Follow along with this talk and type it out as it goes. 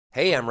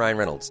Hey, I'm Ryan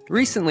Reynolds.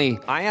 Recently,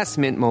 I asked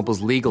Mint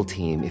Mobile's legal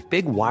team if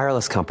big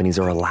wireless companies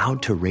are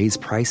allowed to raise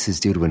prices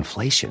due to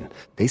inflation.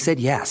 They said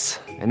yes.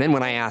 And then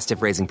when I asked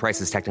if raising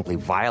prices technically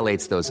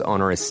violates those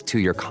onerous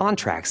two-year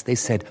contracts, they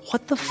said,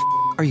 "What the f***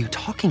 are you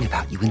talking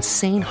about, you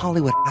insane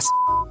Hollywood ass?"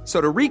 So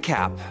to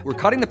recap, we're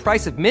cutting the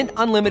price of Mint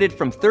Unlimited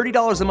from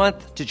 $30 a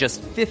month to just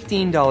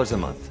 $15 a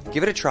month.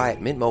 Give it a try at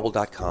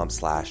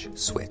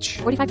mintmobile.com/switch.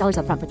 $45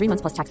 up front for 3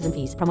 months plus taxes and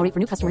fees. Promo rate for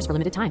new customers for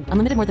limited time.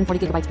 Unlimited more than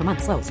 40 gigabytes per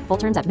month. Slows full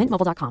terms at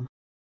mintmobile.com.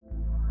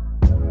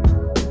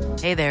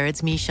 Hey there,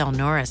 it's Michelle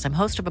Norris. I'm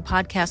host of a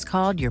podcast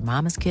called Your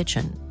Mama's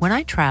Kitchen. When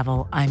I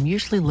travel, I'm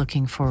usually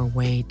looking for a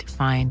way to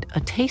find a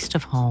taste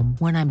of home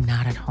when I'm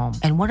not at home.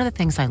 And one of the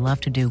things I love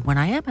to do when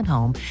I am at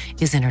home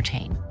is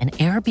entertain. And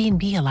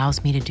Airbnb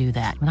allows me to do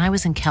that. When I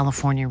was in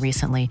California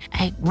recently,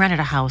 I rented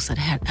a house that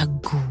had a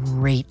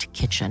great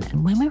kitchen.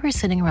 And when we were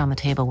sitting around the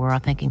table, we were all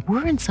thinking,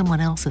 we're in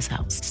someone else's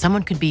house.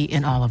 Someone could be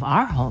in all of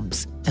our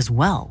homes as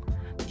well.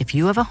 If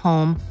you have a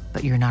home,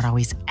 but you're not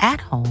always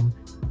at home,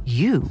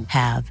 you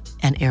have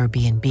an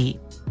Airbnb.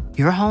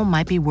 Your home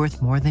might be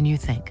worth more than you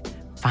think.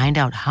 Find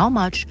out how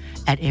much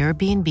at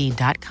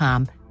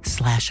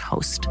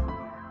airbnb.com/host.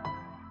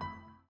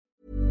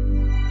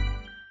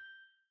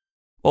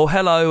 Well,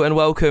 hello and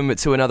welcome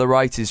to another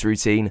Writer's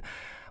Routine.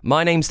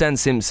 My name's Dan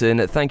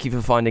Simpson. Thank you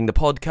for finding the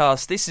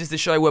podcast. This is the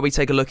show where we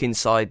take a look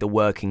inside the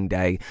working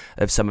day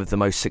of some of the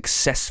most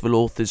successful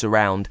authors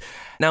around.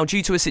 Now,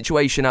 due to a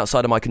situation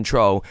outside of my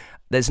control,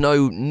 there's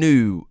no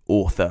new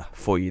author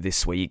for you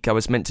this week. I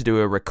was meant to do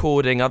a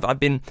recording. I've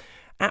been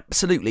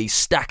absolutely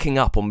stacking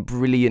up on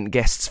brilliant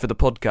guests for the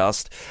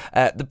podcast.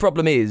 The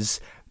problem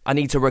is I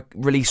need to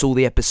release all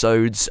the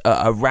episodes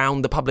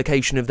around the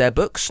publication of their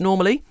books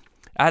normally.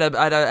 I had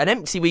an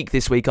empty week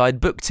this week. I'd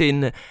booked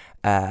in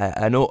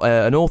an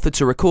author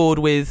to record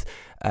with,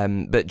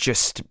 but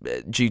just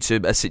due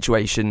to a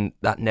situation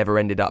that never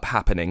ended up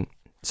happening.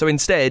 So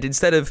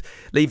instead of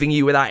leaving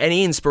you without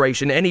any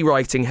inspiration, any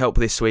writing help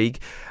this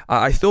week,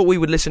 I thought we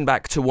would listen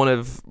back to one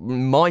of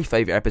my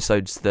favourite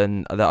episodes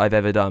that I've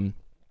ever done.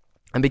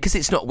 And because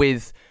it's not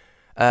with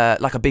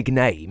like a big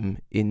name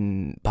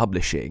in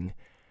publishing,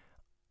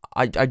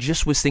 I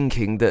just was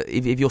thinking that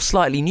if you're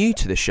slightly new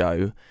to the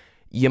show,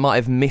 you might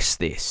have missed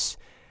this.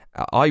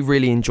 I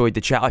really enjoyed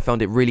the chat. I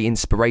found it really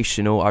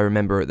inspirational, I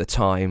remember at the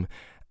time.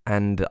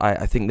 And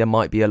I think there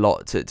might be a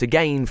lot to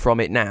gain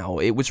from it now.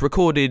 It was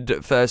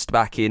recorded first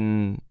back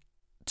in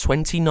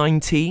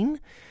 2019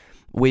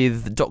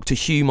 with Dr.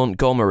 Hugh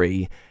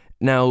Montgomery.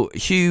 Now,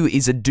 Hugh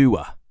is a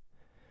doer.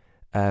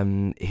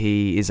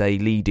 He is a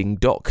leading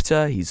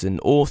doctor. He's an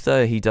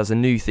author. He does a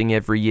new thing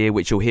every year,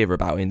 which you'll hear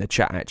about in the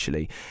chat,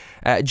 actually.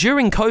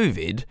 During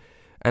COVID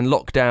and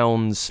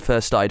lockdowns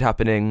first started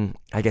happening,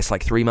 I guess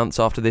like 3 months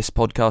after this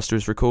podcast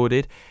was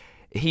recorded,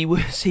 He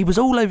was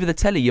all over the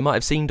telly. You might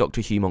have seen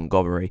Dr. Hugh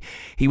Montgomery.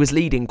 He was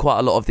leading quite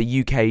a lot of the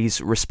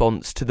UK's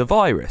response to the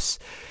virus.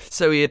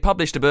 So he had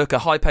published a book, a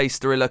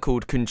high-paced thriller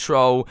called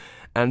Control,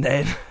 and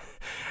then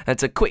had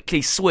to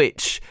quickly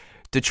switch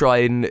to try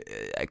and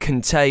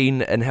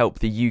contain and help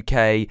the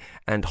UK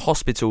and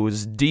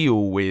hospitals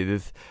deal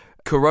with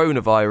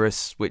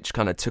coronavirus, which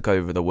kind of took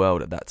over the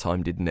world at that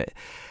time, didn't it?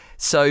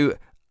 So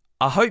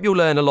I hope you'll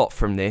learn a lot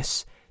from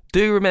this.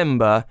 Do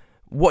remember,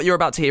 what you're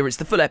about to hear, it's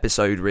the full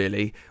episode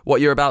really.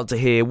 What you're about to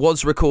hear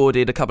was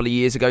recorded a couple of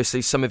years ago, so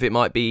some of it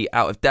might be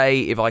out of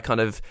date. If I kind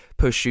of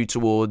push you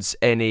towards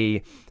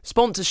any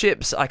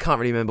sponsorships, I can't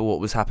really remember what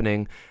was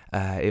happening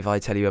if I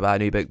tell you about a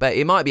new book, but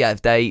it might be out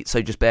of date,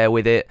 so just bear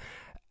with it.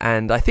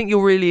 And I think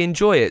you'll really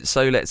enjoy it,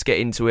 so let's get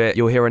into it.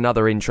 You'll hear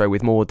another intro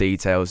with more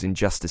details in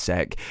just a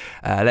sec.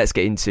 Let's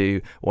get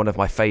into one of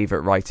my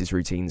favourite writer's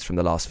routines from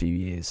the last few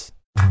years.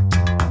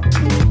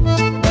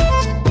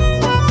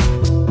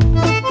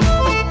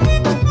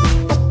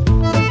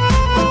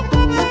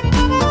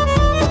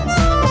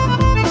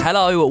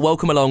 Hello,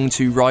 welcome along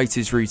to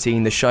Writer's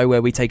Routine, the show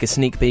where we take a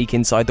sneak peek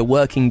inside the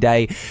working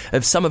day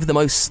of some of the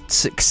most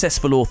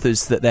successful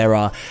authors that there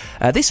are.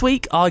 This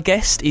week, our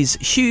guest is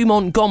Hugh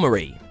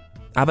Montgomery.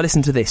 Have a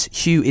listen to this.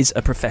 Hugh is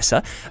a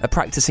professor, a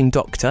practicing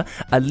doctor,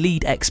 a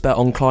lead expert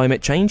on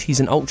climate change. He's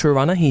an ultra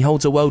runner, he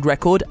holds a world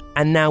record,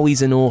 and now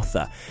he's an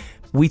author.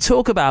 We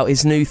talk about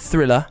his new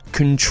thriller,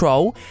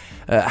 Control,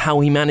 how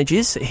he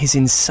manages his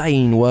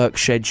insane work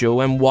schedule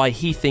and why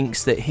he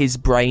thinks that his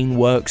brain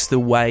works the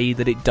way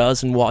that it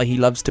does and why he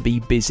loves to be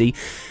busy.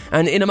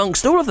 And in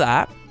amongst all of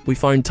that, we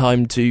find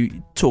time to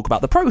talk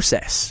about the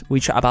process. We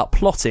chat about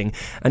plotting,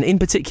 and in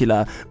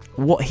particular,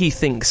 what he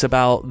thinks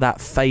about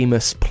that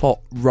famous plot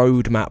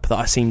roadmap that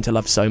I seem to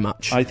love so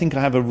much. I think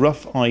I have a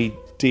rough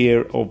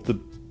idea of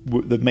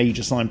the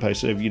major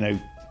signposts of,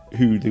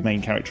 who the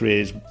main character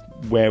is,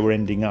 where we're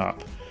ending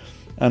up.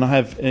 And I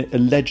have a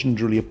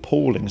legendarily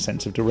appalling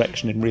sense of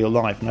direction in real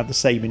life and have the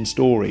same in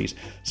stories.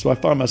 So I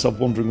find myself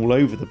wandering all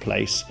over the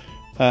place.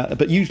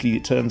 But usually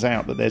it turns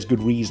out that there's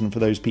good reason for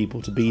those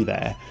people to be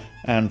there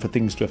and for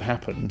things to have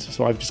happened.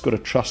 So I've just got to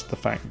trust the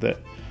fact that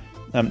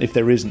if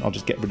there isn't, I'll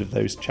just get rid of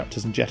those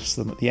chapters and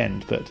jettison them at the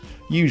end. But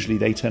usually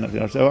they turn up.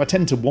 So I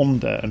tend to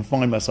wander and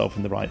find myself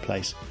in the right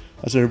place.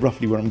 I sort of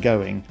roughly where I'm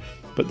going.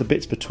 But the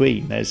bits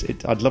between,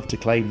 I'd love to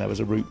claim there was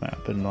a route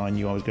map and I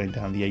knew I was going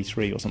down the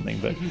A3 or something,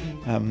 but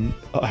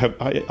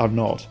I'm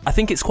not. I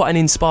think it's quite an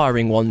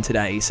inspiring one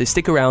today, so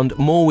stick around.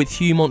 More with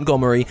Hugh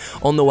Montgomery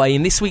on the way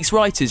in this week's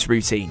Writer's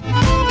Routine.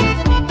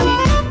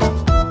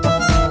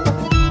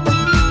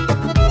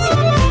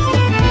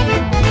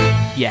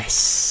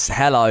 Yes,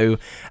 hello.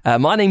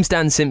 My name's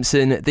Dan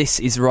Simpson. This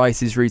is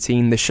Writer's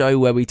Routine, the show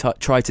where we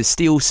try to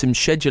steal some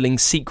scheduling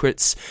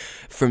secrets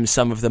from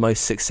some of the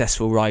most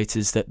successful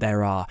writers that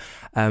there are.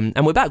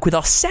 And we're back with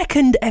our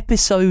second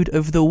episode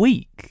of the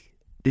week.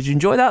 Did you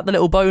enjoy that? The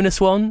little bonus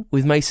one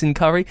with Mason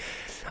Curry?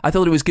 I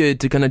thought it was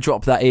good to kind of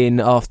drop that in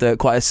after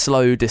quite a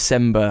slow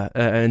December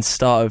and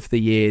start of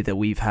the year that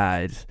we've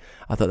had.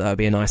 I thought that would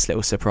be a nice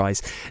little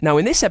surprise. Now,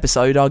 in this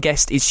episode, our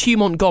guest is Hugh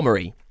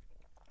Montgomery.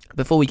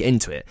 Before we get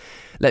into it,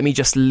 let me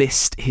just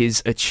list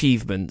his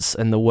achievements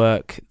and the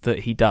work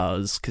that he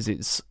does, because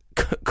it's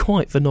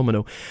quite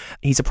phenomenal.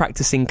 He's a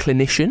practicing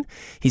clinician.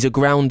 He's a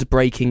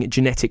groundbreaking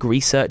genetic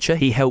researcher.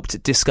 He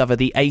helped discover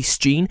the ACE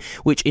gene,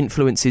 which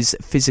influences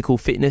physical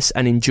fitness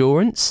and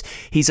endurance.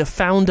 He's a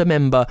founder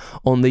member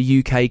on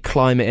the UK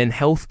Climate and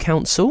Health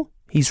Council.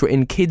 He's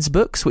written kids'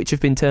 books, which have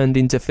been turned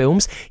into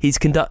films. He's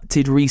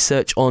conducted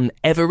research on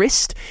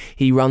Everest.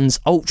 He runs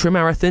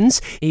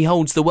ultramarathons. He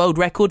holds the world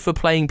record for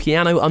playing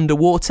piano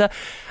underwater.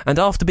 And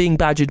after being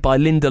badgered by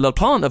Linda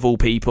LaPlante, of all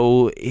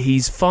people,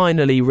 he's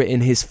finally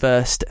written his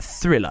first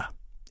thriller.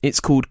 It's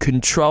called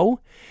Control.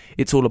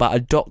 It's all about a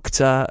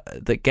doctor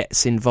that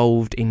gets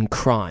involved in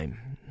crime.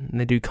 And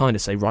they do kind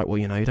of say, right, well,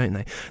 you know, don't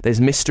they? There's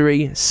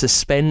mystery,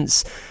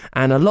 suspense,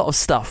 and a lot of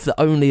stuff that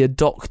only a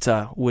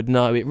doctor would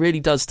know. It really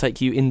does take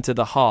you into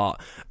the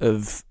heart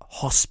of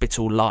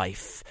hospital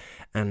life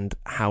and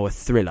how a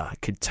thriller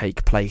could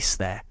take place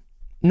there.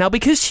 Now,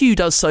 because Hugh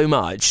does so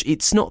much,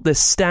 it's not the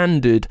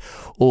standard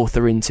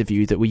author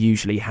interview that we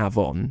usually have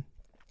on.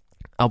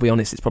 I'll be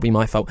honest, it's probably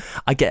my fault.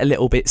 I get a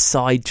little bit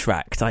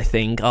sidetracked, I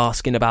think,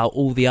 asking about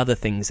all the other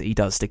things that he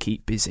does to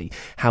keep busy,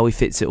 how he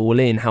fits it all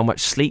in, how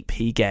much sleep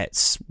he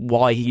gets,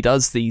 why he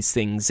does these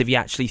things, if he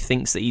actually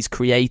thinks that he's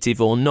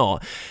creative or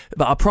not.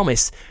 But I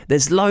promise,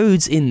 there's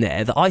loads in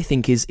there that I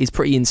think is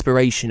pretty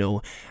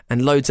inspirational,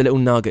 and loads of little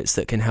nuggets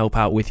that can help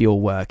out with your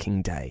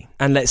working day.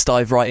 And let's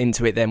dive right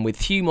into it then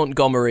with Hugh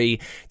Montgomery,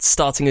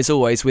 starting as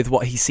always with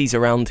what he sees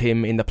around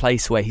him in the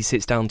place where he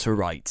sits down to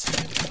write.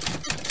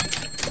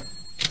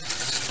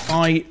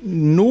 I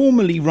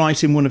normally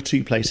write in one of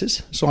two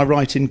places. So I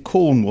write in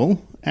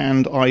Cornwall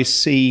and I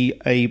see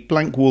a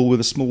blank wall with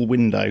a small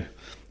window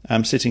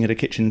sitting at a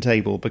kitchen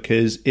table,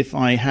 because if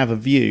I have a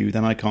view,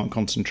 then I can't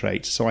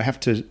concentrate. So I have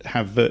to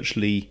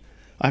be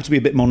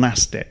a bit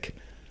monastic.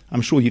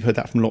 I'm sure you've heard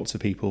that from lots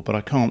of people, but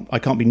I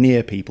can't be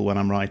near people when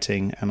I'm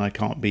writing, and I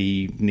can't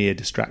be near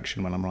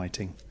distraction when I'm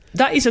writing.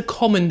 That is a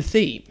common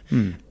theme.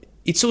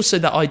 It's also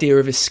that idea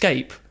of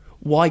escape.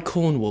 Why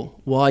Cornwall?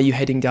 Why are you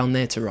heading down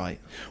there to write?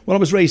 Well, I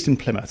was raised in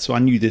Plymouth, so I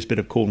knew this bit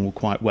of Cornwall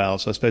quite well,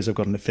 so I suppose I've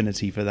got an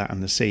affinity for that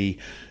and the sea.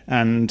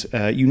 And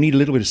you need a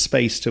little bit of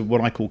space to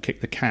what I call kick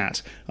the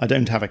cat. I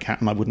don't have a cat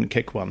and I wouldn't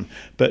kick one.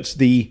 But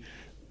the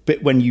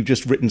bit when you've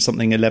just written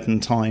something 11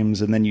 times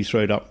and then you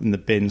throw it up in the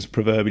bins,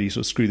 proverbially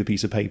sort of screw the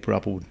piece of paper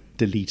up or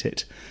delete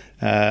it.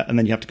 And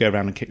then you have to go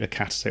around and kick the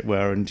cat, as it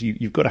were. And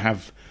you've got to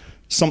have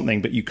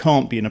something, but you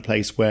can't be in a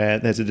place where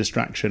there's a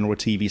distraction or a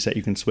TV set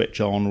you can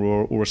switch on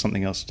or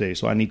something else to do.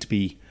 So I need to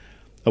be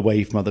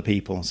away from other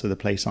people. So the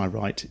place I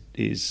write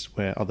is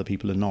where other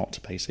people are not,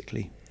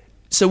 basically.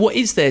 So what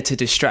is there to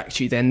distract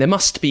you then? There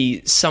must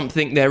be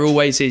something, there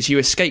always is. You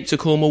escape to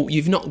Cornwall,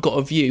 you've not got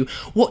a view.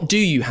 What do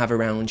you have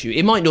around you?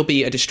 It might not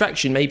be a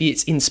distraction, maybe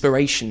it's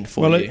inspiration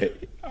for you.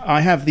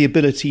 I have the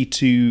ability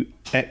to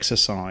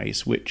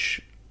exercise,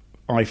 which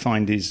I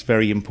find is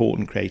very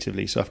important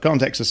creatively. So if I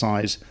can't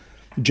exercise,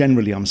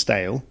 generally I'm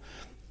stale,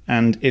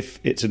 and if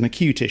it's an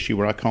acute issue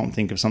where I can't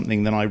think of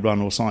something, then I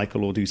run or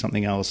cycle or do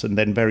something else, and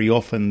then very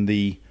often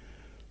the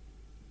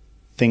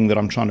thing that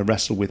I'm trying to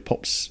wrestle with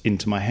pops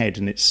into my head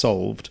and it's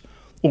solved,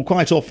 or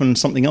quite often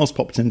something else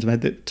pops into my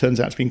head that turns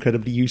out to be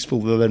incredibly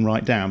useful that I then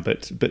write down.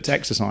 But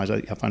exercise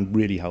I find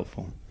really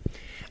helpful.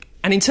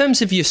 And in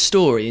terms of your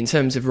story, in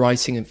terms of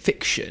writing and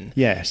fiction,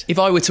 yes. If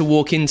I were to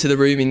walk into the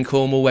room in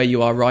Cornwall where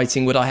you are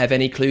writing, would I have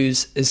any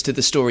clues as to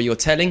the story you're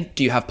telling?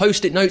 Do you have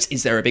post-it notes?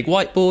 Is there a big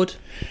whiteboard?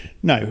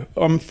 No.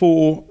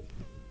 For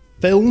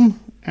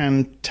film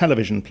and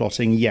television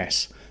plotting,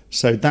 yes.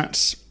 So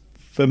that's,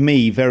 for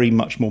me, very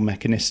much more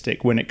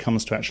mechanistic when it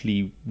comes to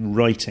actually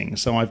writing.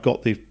 So I've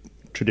got the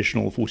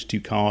traditional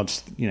 42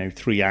 cards,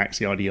 3 acts,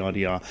 yada, yada,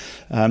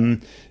 yada.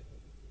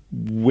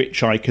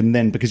 Which I can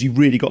then, because you've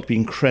really got to be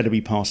incredibly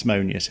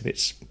parsimonious. If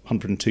it's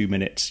 102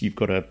 minutes, you've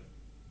got to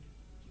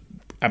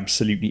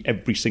absolutely,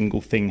 every single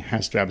thing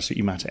has to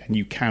absolutely matter, and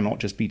you cannot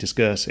just be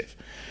discursive.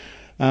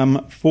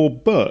 For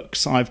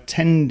books, I've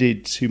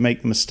tended to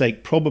make the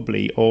mistake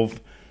probably of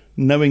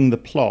knowing the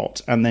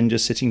plot and then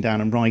just sitting down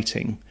and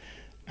writing,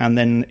 and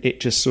then it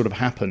just sort of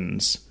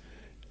happens.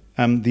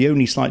 The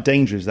only slight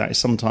danger is that is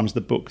sometimes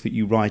the book that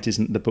you write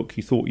isn't the book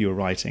you thought you were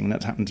writing, and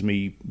that's happened to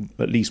me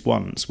at least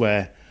once,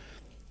 where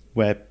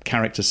where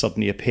characters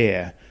suddenly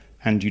appear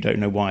and you don't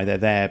know why they're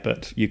there,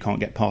 but you can't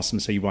get past them,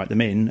 so you write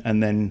them in,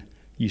 and then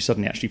you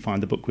suddenly actually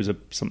find the book was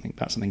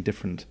something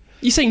different.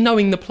 You say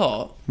knowing the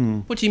plot.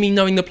 What do you mean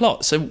knowing the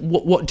plot? So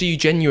what do you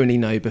genuinely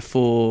know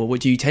before? What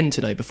do you tend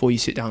to know before you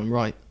sit down and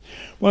write?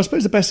 Well, I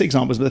suppose the best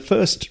example is the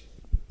first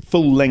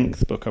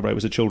full-length book I wrote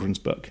was a children's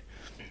book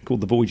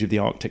called The Voyage of the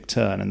Arctic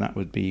Tern, and that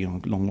would be a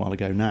long while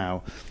ago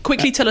now.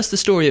 Quickly tell us the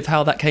story of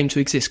how that came to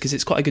exist, because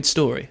it's quite a good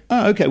story.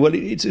 Oh, okay. Well,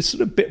 it's sort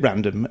of a bit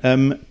random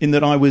in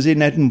that I was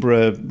in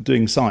Edinburgh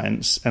doing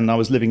science, and I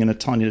was living in a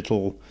tiny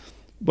little,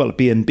 a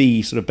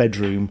B&B sort of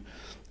bedroom.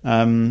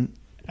 And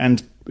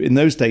in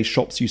those days,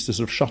 shops used to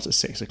sort of shut at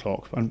 6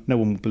 o'clock. No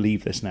one would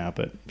believe this now,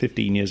 but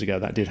 15 years ago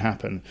that did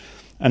happen.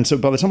 And so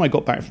by the time I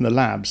got back from the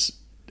labs,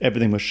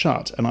 everything was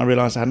shut, and I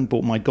realised I hadn't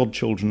bought my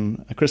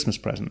godchildren a Christmas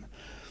present.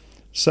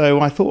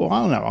 So I thought, well,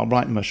 I don't know, I'll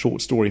write them a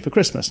short story for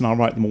Christmas, and I'll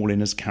write them all in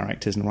as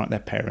characters and write their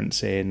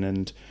parents in.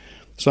 And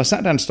so I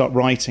sat down to start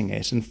writing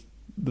it, and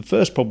the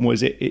first problem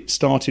was it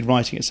started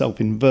writing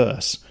itself in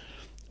verse.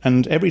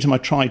 And every time I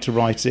tried to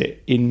write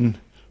it in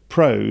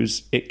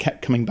prose, it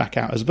kept coming back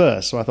out as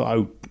verse. So I thought,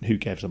 oh, who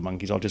gives a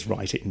monkeys? I'll just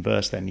write it in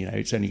verse then,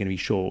 it's only going to be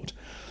short.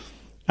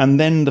 And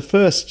then the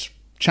first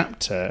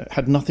chapter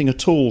had nothing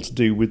at all to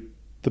do with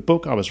the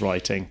book I was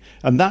writing,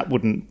 and that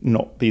wouldn't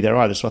not be there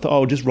either. So I thought,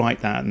 I'll just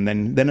write that, and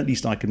then at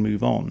least I can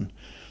move on.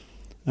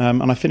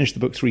 And I finished the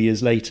book 3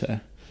 years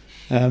later.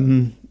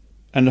 And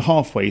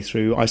halfway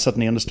through, I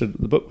suddenly understood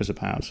what the book was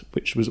about,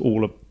 which was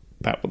all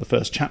about what the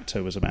first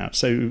chapter was about.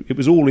 So it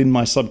was all in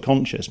my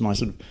subconscious, my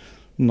sort of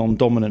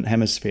non-dominant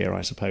hemisphere,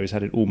 I suppose,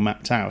 had it all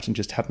mapped out, and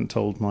just hadn't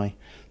told my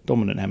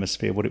dominant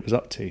hemisphere what it was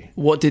up to.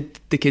 What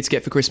did the kids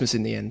get for Christmas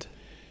in the end?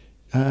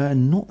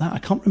 Not that. I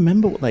can't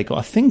remember what they got.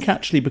 I think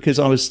actually because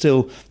I was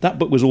still... That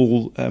book was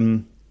all...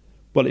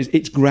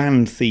 its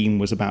grand theme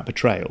was about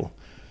betrayal,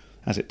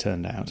 as it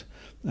turned out.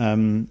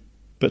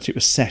 But it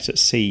was set at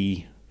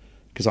sea,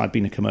 because I'd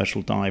been a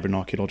commercial diver and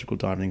archaeological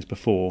diver and things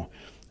before,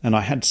 and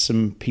I had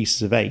some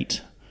pieces of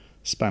 8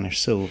 Spanish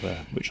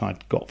silver, which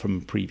I'd got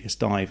from previous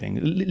diving.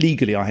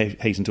 Legally, I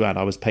hasten to add,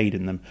 I was paid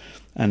in them,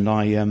 and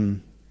I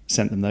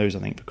sent them those, I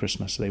think, for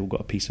Christmas, so they all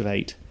got a piece of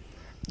 8.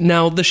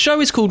 Now, the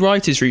show is called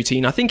Writer's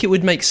Routine. I think it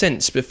would make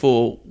sense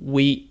before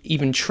we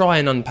even try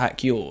and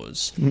unpack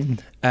yours.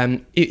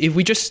 If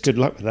we just... Good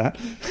luck with that.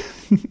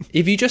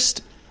 If you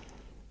just,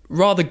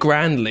 rather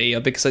grandly,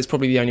 because that's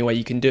probably the only way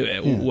you can do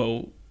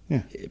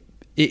it,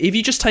 if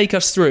you just take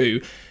us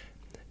through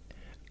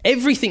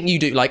everything you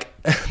do, like,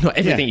 not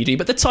everything you do,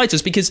 but the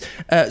titles, because...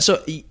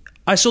 so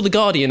I saw the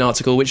Guardian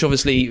article, which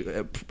obviously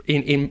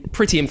in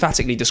pretty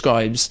emphatically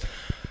describes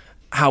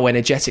how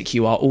energetic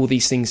you are, all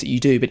these things that you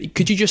do. But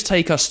could you just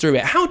take us through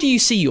it? How do you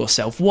see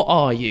yourself? What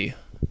are you?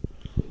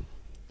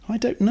 I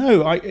don't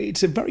know.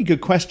 It's a very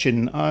good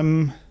question.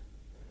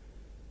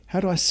 How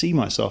do I see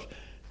myself?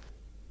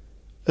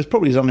 As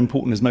probably as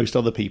unimportant as most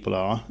other people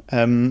are.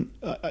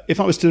 If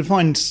I was to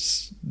define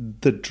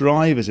the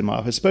drivers in my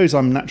life, I suppose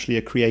I'm naturally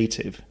a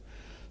creative.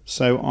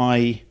 So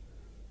I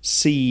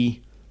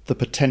see the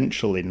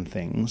potential in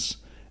things,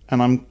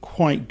 and I'm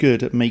quite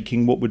good at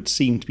making what would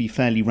seem to be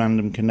fairly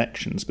random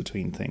connections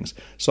between things.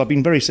 So I've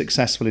been very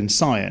successful in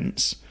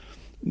science,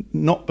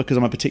 not because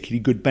I'm a particularly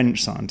good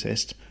bench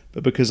scientist,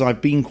 but because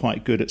I've been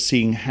quite good at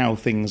seeing how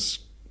things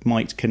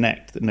might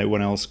connect that no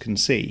one else can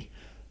see.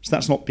 So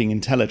that's not being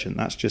intelligent,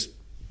 that's just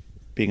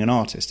being an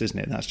artist, isn't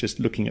it? That's just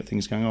looking at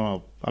things going,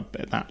 oh, I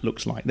bet that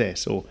looks like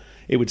this, or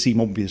it would seem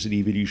obvious that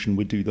evolution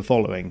would do the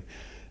following.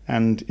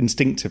 And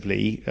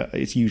instinctively,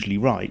 it's usually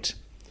right.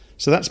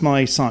 So that's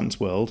my science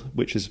world,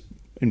 which has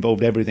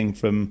involved everything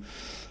from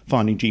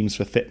finding genes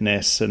for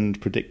fitness and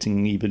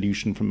predicting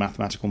evolution from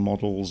mathematical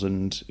models,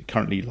 and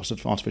currently lots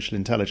of artificial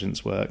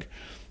intelligence work.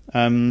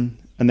 And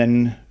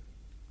then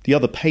the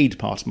other paid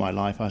part of my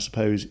life, I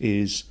suppose,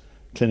 is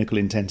clinical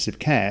intensive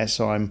care.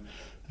 So I'm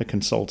a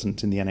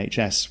consultant in the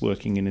NHS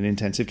working in an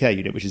intensive care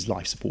unit, which is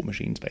life support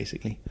machines,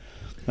 basically.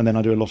 And then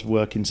I do a lot of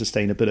work in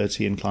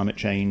sustainability and climate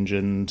change,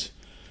 and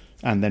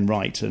then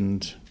write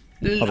and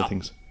other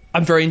things.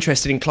 I'm very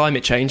interested in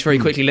climate change. Very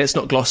quickly, let's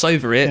not gloss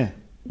over it. Yeah.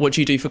 What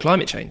do you do for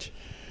climate change?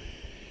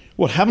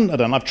 What haven't I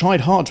done? I've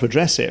tried hard to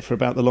address it for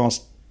about the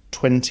last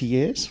 20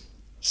 years.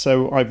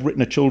 So I've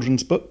written a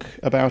children's book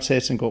about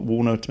it and got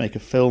Warner to make a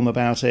film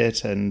about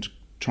it and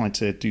tried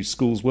to do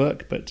schools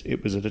work, but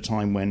it was at a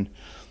time when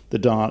the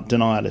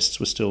denialists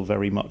were still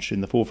very much in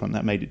the forefront.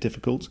 That made it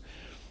difficult.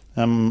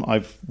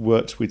 I've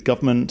worked with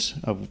government.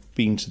 I've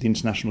been to the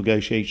international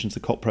negotiations, the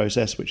COP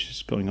process, which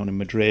is going on in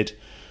Madrid.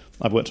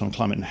 I've worked on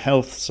climate and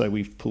health, so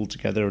we've pulled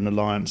together an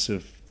alliance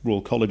of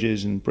Royal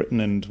Colleges in Britain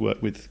and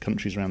worked with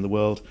countries around the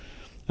world.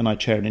 And I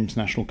chair an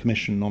international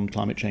commission on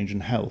climate change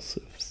and health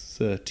of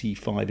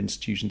 35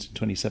 institutions in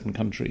 27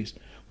 countries,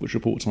 which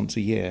reports once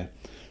a year.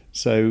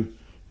 So,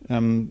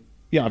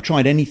 I've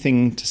tried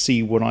anything to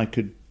see what I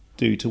could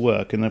do to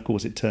work. And of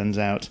course, it turns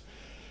out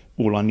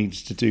all I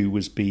needed to do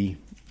was be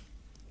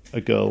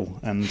a girl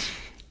and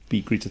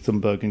be Greta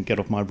Thunberg and get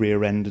off my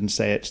rear end and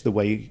say it the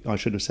way I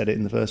should have said it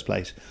in the first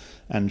place.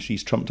 And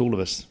she's trumped all of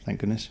us, thank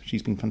goodness.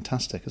 She's been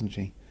fantastic, hasn't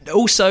she?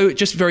 Also,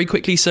 just very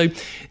quickly, so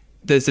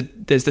there's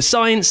the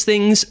science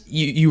things,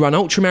 you run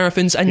ultra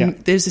marathons, and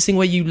there's this thing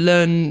where you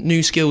learn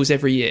new skills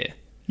every year.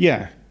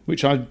 Yeah,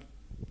 which I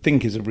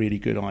think is a really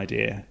good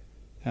idea.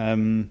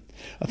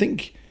 I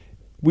think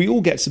we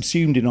all get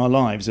subsumed in our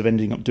lives of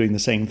ending up doing the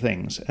same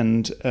things,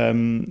 and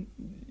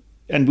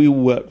we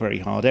all work very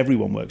hard.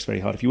 Everyone works very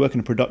hard. If you work in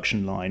a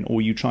production line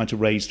or you try to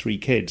raise 3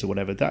 kids or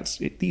whatever,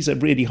 these are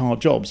really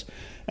hard jobs,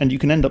 and you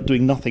can end up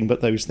doing nothing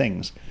but those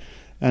things.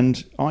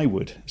 And I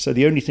would. So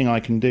the only thing I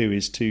can do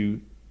is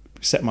to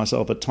set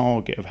myself a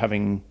target of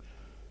having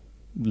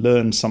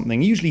learned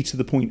something, usually to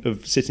the point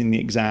of sitting the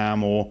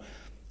exam or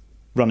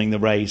running the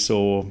race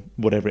or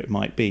whatever it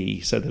might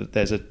be, so that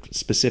there's a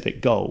specific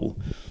goal.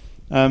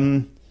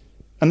 And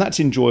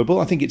that's enjoyable.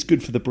 I think it's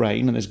good for the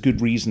brain, and there's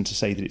good reason to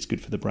say that it's good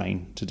for the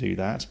brain to do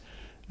that.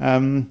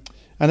 And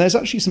there's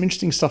actually some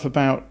interesting stuff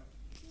about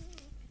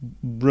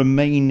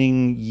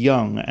remaining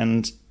young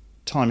and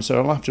time.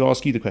 So I'll have to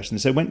ask you the question.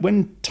 So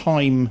when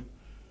time,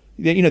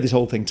 this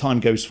whole thing, time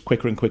goes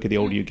quicker and quicker the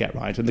older you get,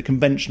 right? And the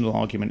conventional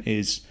argument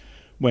is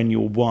when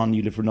you're 1,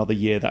 you live for another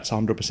year, that's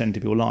 100%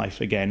 of your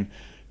life. Again,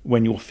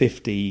 when you're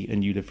 50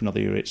 and you live for another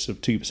year, it's sort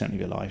of 2% of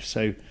your life.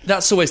 So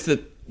that's always the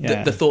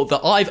thought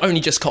that I've only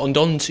just cottoned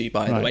on to,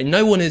 by the way.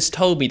 No one has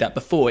told me that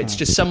before. It's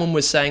just someone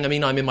was saying,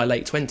 I'm in my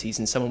late 20s,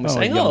 and someone was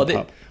saying,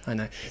 I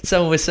know.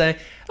 Someone was saying,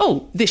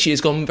 this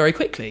year's gone very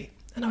quickly.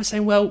 And I was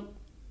saying, well,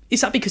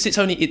 is that because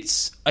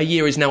it's a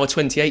year is now a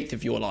 28th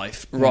of your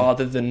life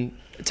rather than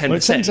 10%? Well,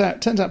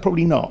 it turns out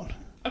probably not.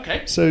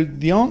 Okay. So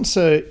the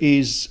answer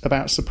is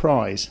about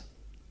surprise.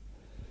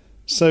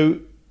 So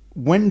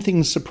when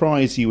things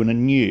surprise you and are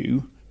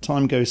new,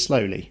 time goes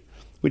slowly.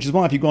 Which is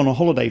why if you go on a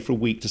holiday for a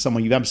week to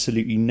somewhere you've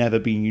absolutely never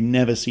been, you've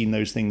never seen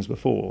those things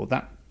before,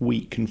 that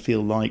week can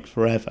feel like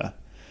forever.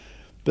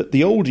 But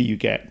the older you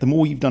get, the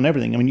more you've done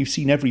everything. I mean, you've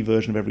seen every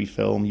version of every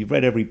film, you've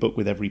read every book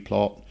with every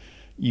plot,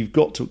 you've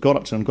got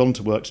up to and gone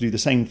to work to do the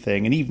same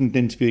thing, and even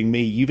interviewing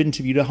me, you've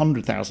interviewed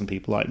 100,000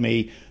 people like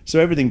me, so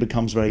everything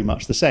becomes very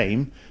much the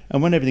same.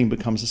 And when everything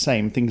becomes the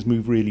same, things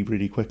move really,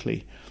 really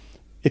quickly.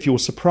 If you're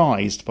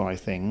surprised by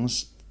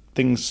things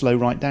slow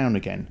right down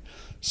again.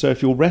 So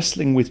if you're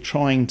wrestling with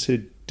trying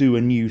to do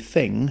a new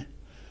thing,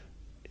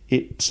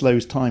 it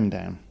slows time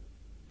down.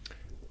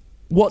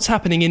 What's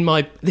happening in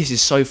this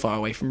is so far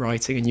away from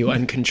writing, and you're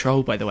in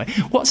control, by the way.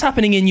 What's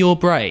happening in your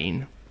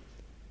brain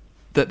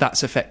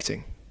that's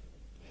affecting?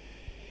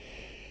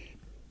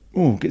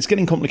 Oh, it's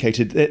getting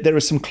complicated. There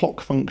are some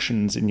clock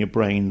functions in your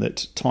brain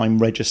that time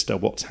register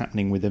what's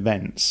happening with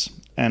events.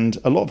 And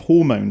a lot of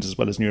hormones as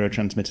well as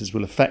neurotransmitters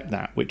will affect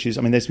that, which is,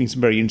 there's been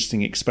some very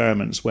interesting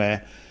experiments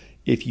where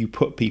if you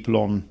put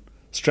people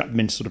strap them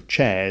into sort of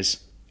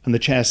chairs, and the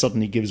chair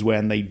suddenly gives way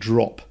and they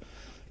drop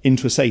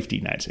into a safety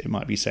net, it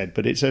might be said,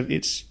 but it's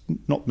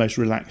not the most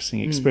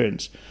relaxing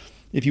experience.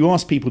 If you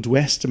ask people to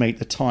estimate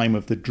the time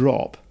of the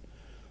drop,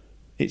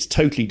 it's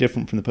totally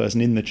different from the person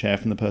in the chair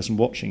from the person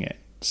watching it.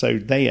 So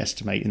they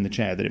estimate in the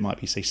chair that it might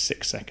be, say,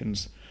 6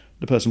 seconds.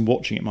 The person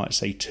watching it might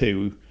say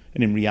 2,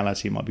 and in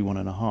reality it might be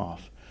 1.5.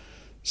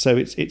 So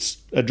it's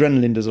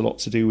adrenaline does a lot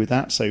to do with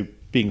that. So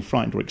being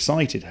frightened or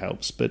excited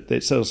helps, but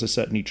it's also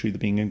certainly true that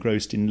being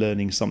engrossed in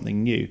learning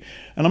something new.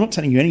 And I'm not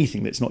telling you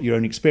anything that's not your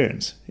own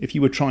experience. If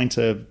you were trying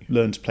to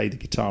learn to play the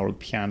guitar or the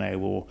piano,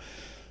 or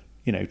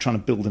trying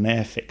to build an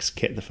Airfix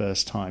kit the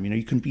first time,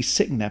 you can be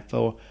sitting there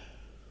for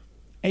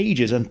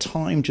ages, and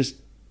time just,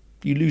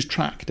 you lose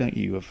track, don't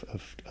you,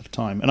 of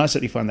time. And I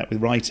certainly find that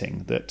with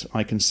writing, that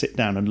I can sit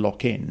down and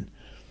lock in,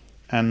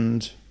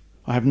 and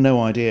I have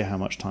no idea how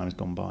much time has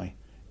gone by.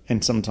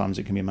 And sometimes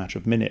it can be a matter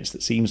of minutes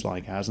that seems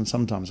like hours, and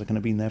sometimes I can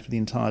have been there for the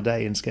entire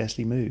day and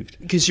scarcely moved.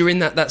 Because you're in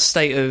that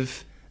state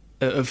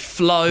of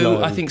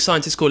flow. I think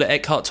scientists call it,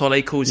 Eckhart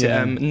Tolle calls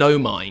it no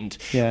mind,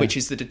 which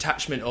is the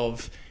detachment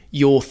of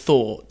your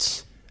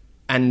thoughts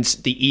and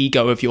the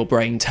ego of your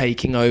brain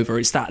taking over.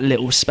 It's that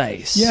little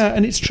space. Yeah,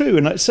 and it's true.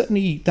 And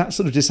certainly that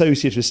sort of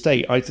dissociative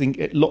state, I think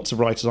lots of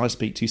writers I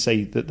speak to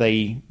say that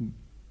they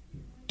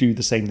do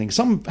the same thing.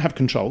 Some have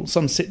control.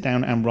 Some sit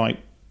down and write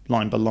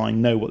line by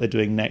line, know what they're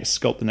doing next,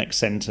 sculpt the next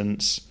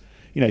sentence.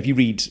 If you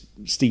read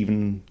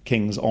Stephen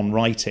King's On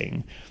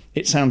Writing,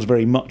 it sounds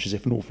very much as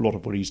if an awful lot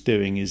of what he's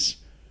doing is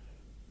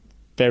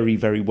very,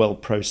 very well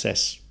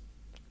process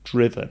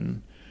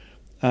driven.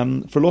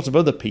 For a lot of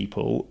other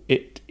people,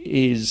 it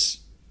is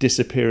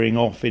disappearing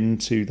off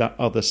into that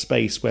other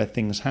space where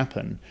things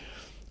happen.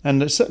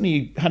 And I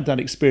certainly had that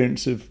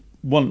experience of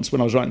once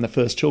when I was writing the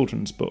first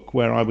children's book,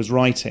 where I was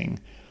writing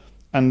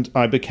and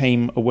I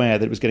became aware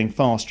that it was getting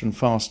faster and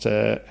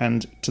faster,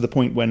 and to the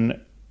point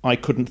when I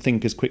couldn't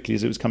think as quickly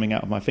as it was coming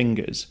out of my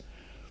fingers.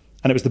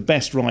 And it was the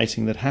best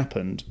writing that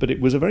happened, but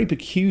it was a very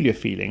peculiar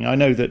feeling. I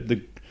know that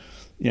the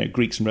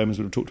Greeks and Romans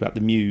would have talked about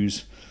the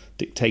muse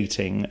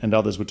dictating, and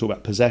others would talk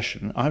about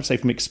possession. I would say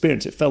from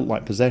experience it felt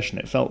like possession.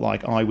 It felt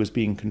like I was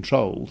being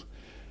controlled.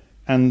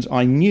 And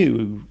I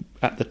knew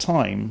at the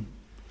time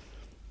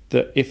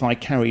that if I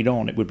carried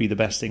on, it would be the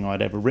best thing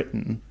I'd ever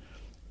written.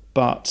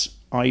 But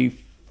I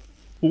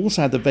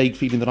also had the vague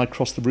feeling that I'd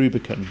crossed the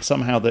Rubicon.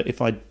 Somehow that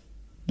if I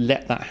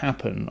let that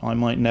happen, I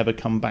might never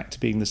come back to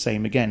being the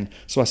same again.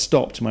 So I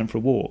stopped and went for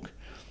a walk.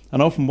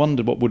 And I often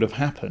wondered what would have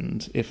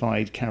happened if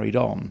I'd carried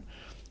on.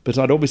 But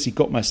I'd obviously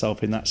got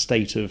myself in that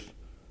state of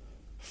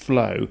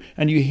flow.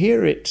 And you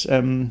hear it,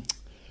 I'm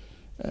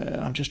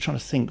just trying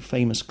to think,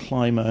 famous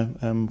climber,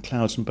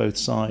 Clouds from Both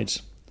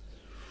Sides.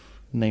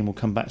 Name will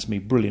come back to me,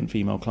 brilliant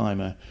female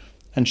climber.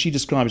 And she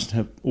describes in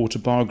her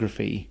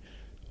autobiography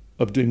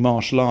of doing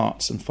martial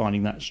arts and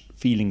finding that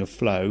feeling of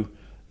flow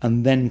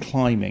and then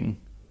climbing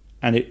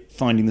and it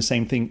finding the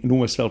same thing. It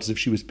almost felt as if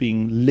she was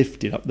being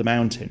lifted up the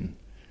mountain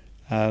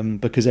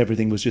because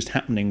everything was just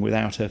happening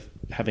without her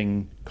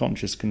having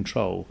conscious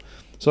control.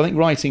 So I think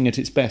writing at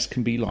its best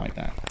can be like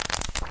that.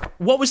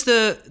 What was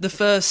the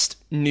first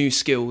new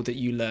skill that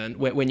you learned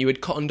when you had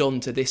cottoned on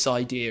to this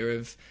idea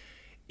of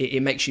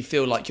it makes you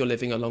feel like you're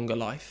living a longer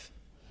life?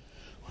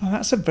 Well,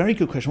 that's a very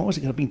good question. What was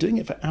it? I've been doing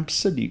it for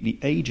absolutely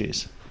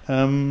ages.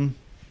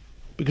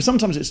 Because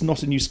sometimes it's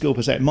not a new skill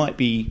per se. It might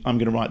be I'm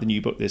going to write the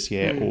new book this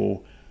year,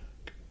 or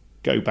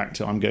go back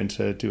to I'm going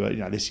to do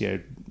this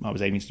year I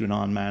was aiming to do an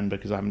Ironman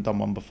because I haven't done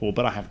one before,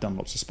 but I have done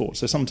lots of sports.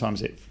 So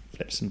sometimes it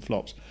flips and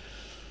flops.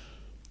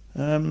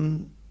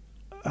 I'm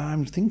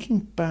thinking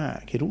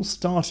back. It all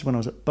started when I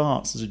was at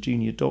Barts as a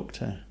junior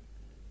doctor.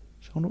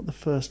 So I wonder what the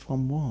first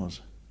one was.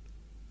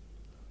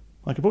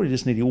 I could probably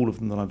list nearly all of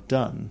them that I've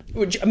done.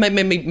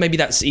 Maybe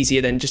that's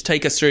easier then. Just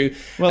take us through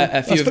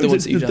a few of the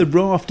ones that you've done. The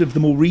raft of the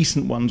more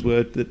recent ones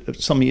were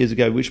some years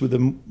ago, which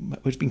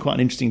has been quite an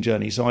interesting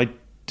journey. So I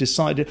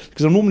decided,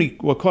 because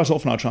quite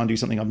often I try and do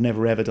something I've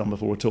never ever done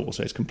before at all.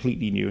 So it's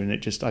completely new, and I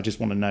just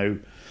want to know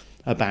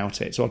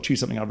about it. So I'll choose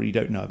something I really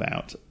don't know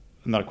about,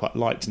 and that I quite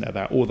like to know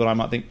about, or that I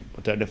might think,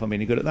 I don't know if I'm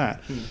any good at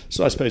that.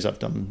 So I suppose I've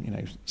done,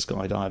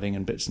 skydiving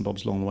and bits and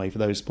bobs along the way for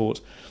those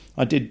sports.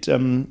 I did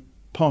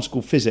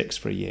particle physics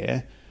for a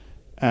year,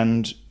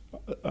 and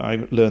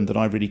I learned that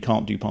I really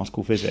can't do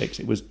particle physics.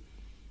 It was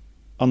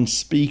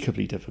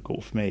unspeakably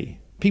difficult for me.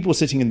 People were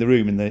sitting in the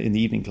room in the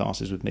evening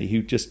classes with me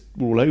who just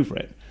were all over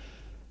it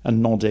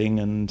and nodding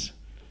and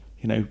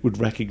would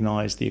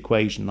recognise the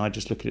equation. I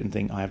just look at it and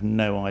think, I have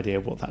no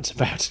idea what that's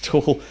about at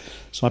all.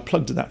 So I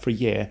plugged at that for a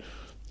year.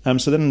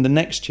 So then the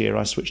next year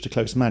I switched to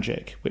Close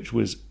Magic, which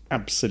was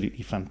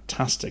absolutely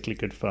fantastically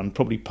good fun,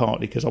 probably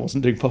partly because I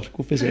wasn't doing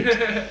particle physics.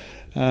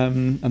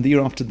 And the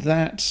year after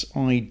that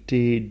I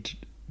did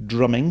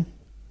drumming,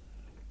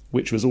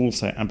 which was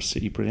also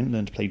absolutely brilliant.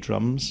 Learned to play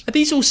drums. Are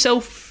these all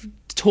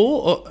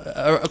self-taught, or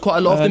are quite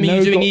a lot of them? Are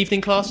you doing evening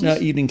classes? No,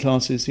 evening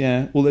classes,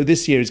 yeah. Although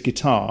this year is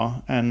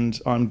guitar, and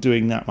I'm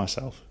doing that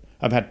myself.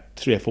 I've had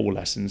 3 or 4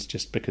 lessons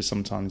just because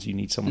sometimes you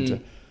need someone to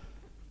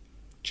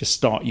just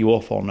start you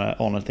off on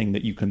a thing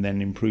that you can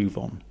then improve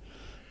on.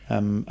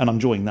 And I'm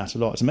enjoying that a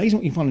lot. It's amazing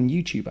what you can find on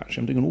YouTube,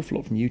 actually. I'm doing an awful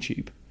lot from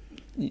YouTube.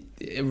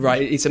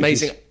 Right, it's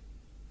amazing.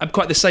 I'm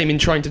quite the same in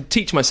trying to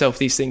teach myself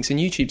these things, and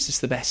YouTube's just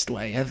the best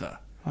way ever.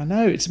 I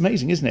know, it's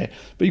amazing, isn't it?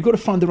 But you've got to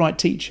find the right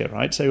teacher,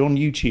 right? So on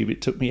YouTube,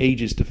 it took me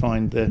ages to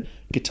find the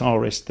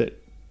guitarist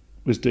that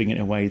was doing it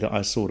in a way that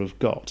I sort of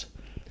got.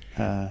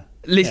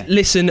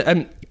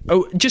 Listen,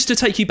 just to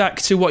take you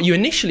back to what you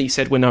initially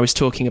said when I was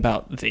talking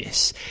about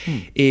this,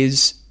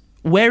 is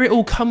where it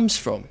all comes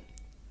from.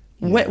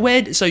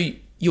 Yeah. So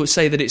you'll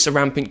say that it's a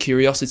rampant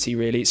curiosity,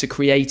 really. It's a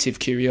creative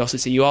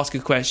curiosity. You ask a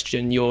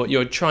question,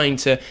 you're trying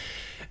to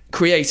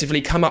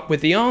creatively come up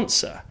with the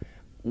answer.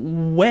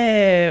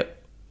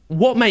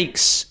 What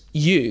makes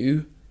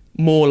you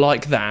more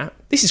like that?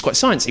 This is quite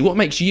sciencey. What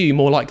makes you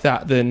more like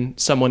that than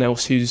someone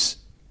else who's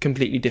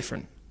completely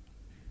different?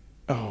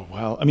 Oh,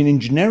 well, I mean, in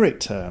generic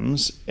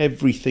terms,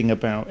 everything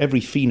about every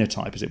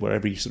phenotype, as it were,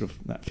 every sort of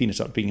that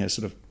phenotype being a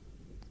sort of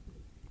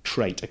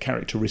trait, a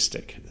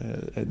characteristic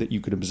that you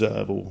could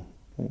observe, or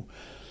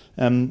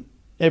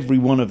every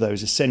one of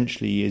those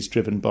essentially is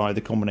driven by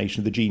the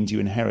combination of the genes you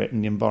inherit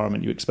and the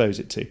environment you expose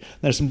it to.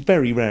 There are some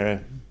very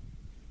rare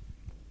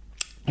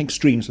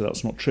extremes where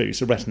that's not true.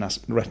 So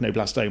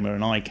retinoblastoma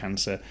and eye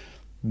cancer,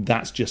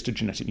 that's just a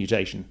genetic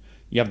mutation.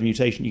 You have the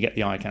mutation, you get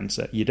the eye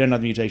cancer. You don't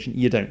have the mutation,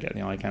 you don't get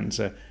the eye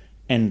cancer.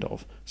 End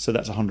of. So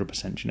that's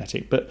 100%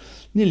 genetic. But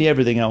nearly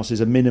everything else is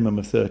a minimum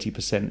of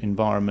 30%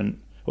 environment,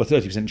 or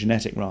 30%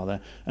 genetic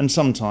rather. And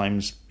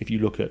sometimes, if you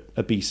look at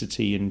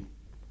obesity in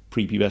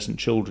prepubescent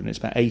children, it's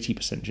about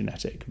 80%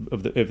 genetic.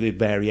 Of the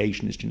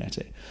variation is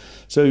genetic.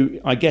 So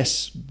I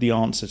guess the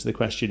answer to the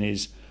question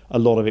is, a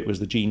lot of it was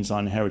the genes I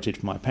inherited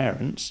from my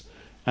parents,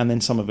 and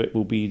then some of it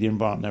will be the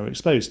environment they were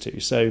exposed to.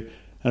 So,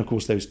 and of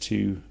course, those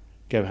two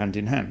go hand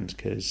in hand,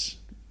 because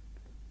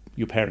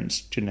your parents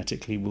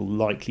genetically will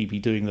likely be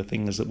doing the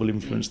things that will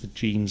influence the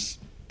genes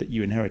that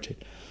you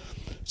inherited.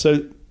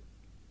 So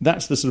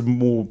that's the sort of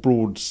more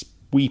broad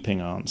sweeping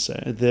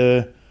answer.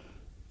 The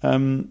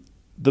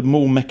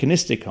more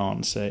mechanistic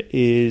answer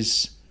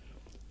is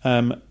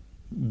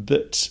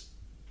that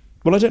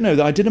Well, I don't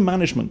know. I did a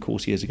management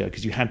course years ago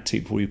because you had to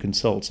before you were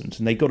consultant,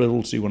 and they got it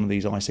all to do one of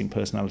these I Think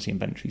personality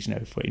inventories,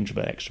 for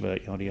introvert,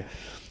 extrovert, yada yada.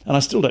 And I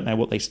still don't know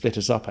what they split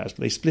us up as,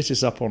 but they split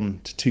us up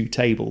onto 2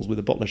 tables with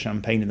a bottle of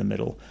champagne in the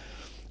middle,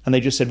 and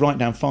they just said, write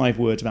down 5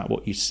 words about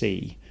what you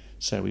see.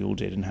 So we all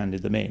did and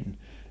handed them in.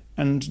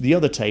 And the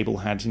other table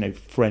had,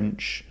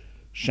 French,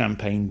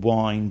 champagne,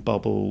 wine,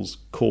 bubbles,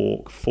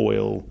 cork,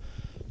 foil,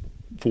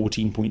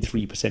 14.3%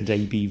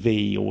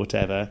 ABV or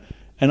whatever.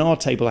 And our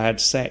table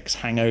had sex,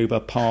 hangover,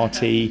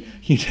 party,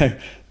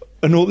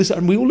 and all this.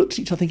 And we all looked at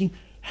each other thinking,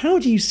 how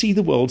do you see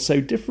the world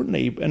so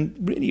differently? And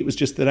really it was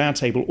just that our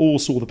table all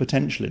saw the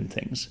potential in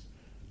things.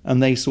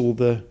 And they saw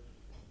the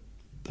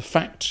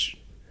fact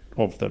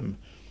of them.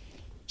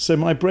 So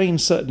my brain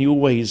certainly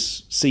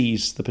always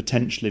sees the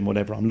potential in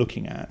whatever I'm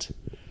looking at.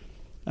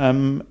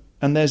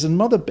 And there's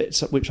another bit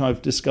which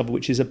I've discovered,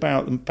 which is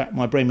about the fact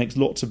my brain makes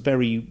lots of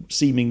very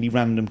seemingly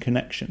random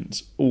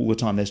connections all the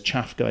time. There's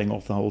chaff going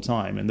off the whole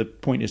time, and the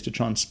point is to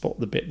try and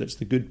spot the bit that's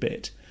the good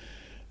bit.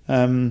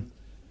 And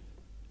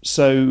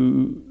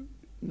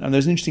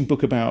there's an interesting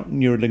book about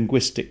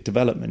neurolinguistic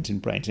development in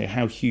brains,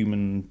 how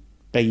human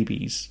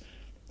babies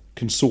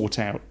can sort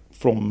out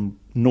from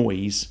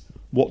noise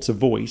what's a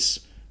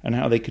voice and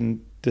how they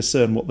can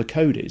discern what the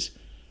code is.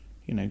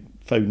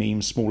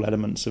 Phonemes, small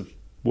elements of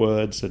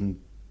words and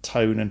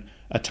tone, and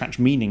attach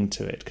meaning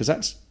to it, because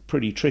that's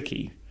pretty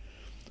tricky.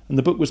 And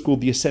the book was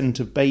called The Ascent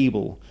of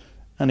Babel,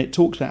 and it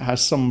talks about how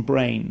some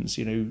brains,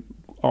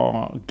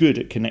 are good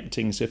at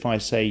connecting. So if I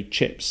say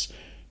chips,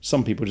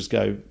 some people just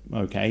go,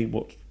 okay,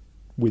 what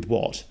with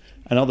what?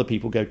 And other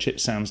people go,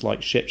 chips sounds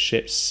like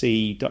ships,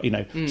 sea,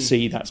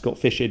 sea that's got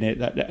fish in it,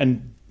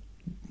 and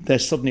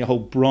there's suddenly a whole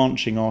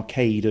branching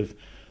arcade of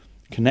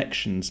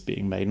connections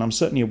being made. And I'm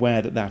certainly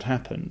aware that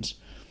happens,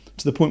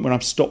 to the point where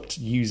I've stopped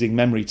using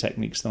memory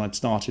techniques, then I'd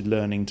started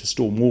learning to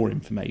store more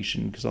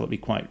information, because that'd be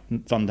quite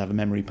fun to have a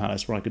memory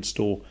palace where I could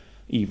store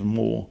even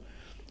more.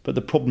 But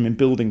the problem in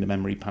building the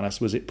memory palace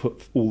was it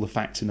put all the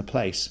facts in a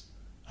place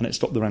and it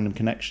stopped the random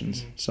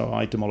connections. So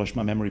I demolished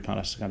my memory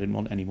palace. I didn't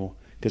want it anymore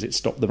because it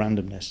stopped the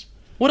randomness.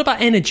 What about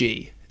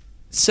energy?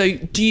 So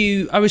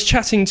I was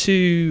chatting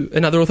to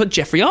another author,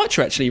 Jeffrey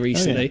Archer, actually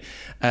recently,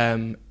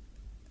 and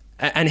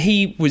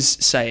he was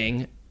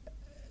saying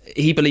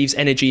he believes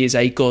energy is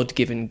a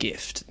God-given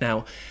gift.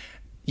 Now,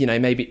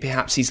 maybe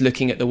perhaps he's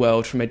looking at the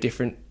world from a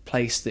different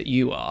place that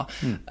you are.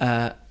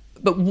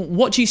 But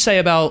what do you say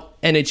about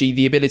energy,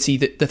 the ability,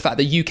 the fact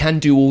that you can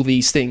do all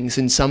these things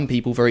and some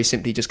people very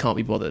simply just can't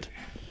be bothered?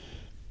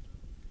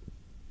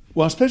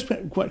 Well, I suppose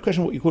quite a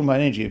question of what you call about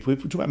energy. If we're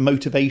talking about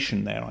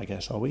motivation there, I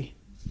guess, are we?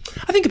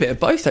 I think a bit of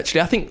both,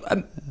 actually. I think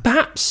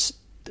perhaps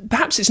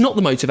it's not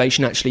the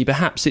motivation, actually.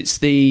 Perhaps it's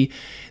the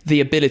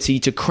ability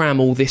to cram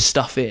all this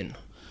stuff in.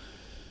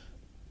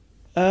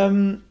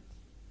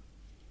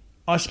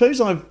 I suppose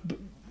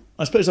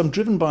I'm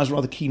driven by a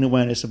rather keen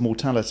awareness of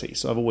mortality.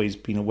 So I've always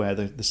been aware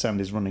that the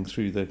sand is running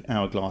through the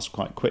hourglass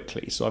quite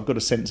quickly. So I've got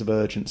a sense of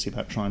urgency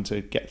about trying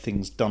to get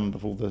things done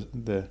before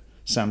the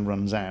sand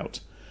runs out.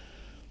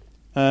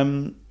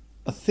 I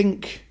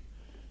think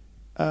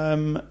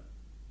a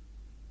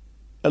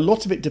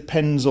lot of it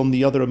depends on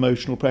the other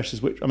emotional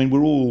pressures,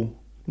 we're all,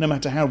 no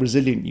matter how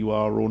resilient you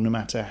are or no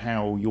matter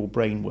how your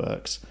brain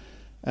works,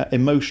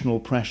 emotional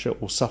pressure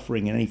or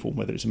suffering in any form,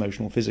 whether it's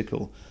emotional or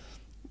physical,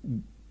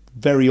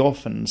 very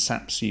often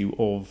saps you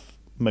of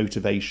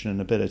motivation and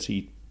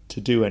ability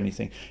to do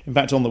anything. In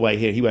fact, on the way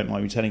here, he won't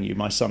mind me telling you,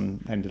 my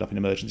son ended up in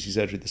emergency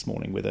surgery this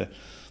morning with a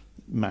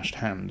mashed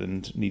hand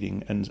and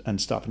needing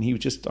and stuff, and he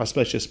was just, I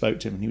suppose, just spoke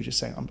to him and he was just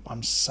saying,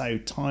 I'm so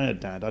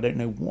tired, Dad, I don't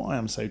know why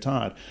I'm so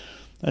tired.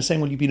 I was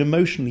saying, well, you've been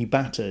emotionally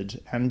battered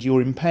and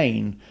you're in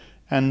pain,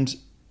 and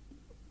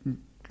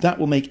that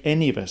will make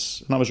any of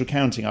us. And I was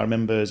recounting, I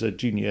remember as a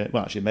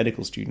a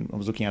medical student, I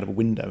was looking out of a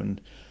window,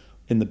 and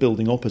in the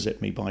building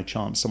opposite me, by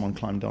chance, someone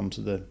climbed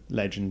onto the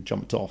ledge and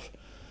jumped off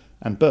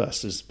and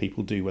burst, as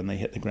people do when they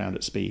hit the ground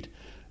at speed.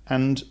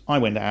 And I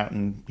went out,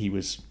 and he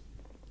was,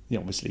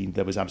 obviously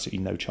there was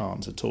absolutely no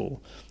chance at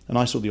all. And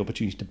I saw the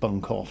opportunity to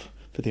bunk off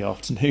for the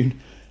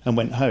afternoon and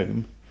went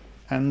home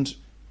and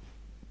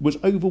was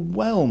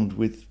overwhelmed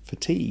with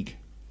fatigue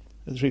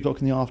at 3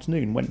 o'clock in the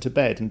afternoon, went to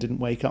bed and didn't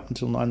wake up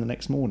until 9 the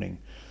next morning.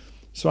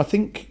 So I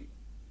think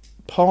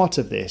part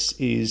of this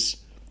is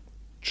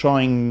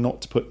trying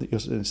not to put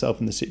yourself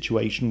in the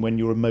situation when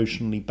you're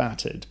emotionally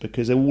battered,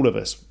 because all of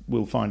us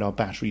will find our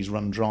batteries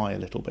run dry a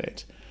little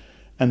bit.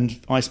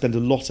 And I spend a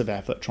lot of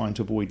effort trying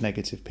to avoid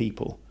negative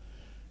people,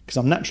 because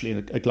I'm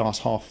naturally a glass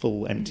half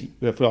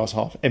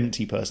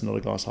empty person, not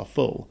a glass half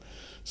full.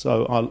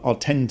 So I'll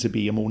tend to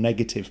be a more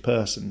negative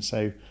person.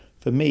 So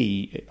for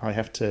me, I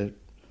have to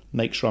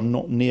make sure I'm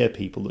not near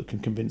people that can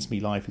convince me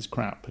life is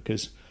crap,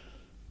 because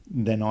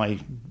then I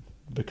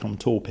become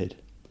torpid.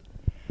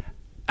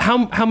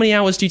 How many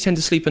hours do you tend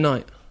to sleep a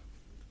night?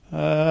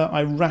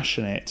 I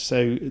ration it,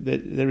 so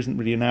there isn't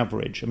really an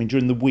average.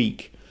 During the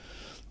week,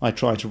 I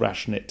try to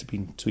ration it to be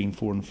between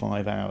 4 and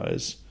 5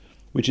 hours,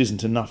 which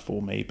isn't enough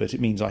for me, but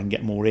it means I can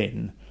get more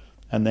in.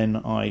 And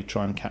then I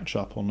try and catch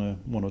up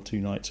on 1 or 2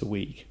 nights a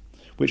week,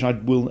 which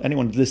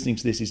anyone listening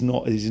to this is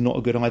not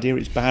a good idea.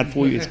 It's bad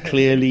for you. It's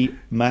clearly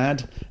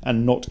mad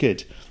and not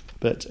good.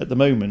 But at the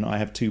moment, I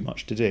have too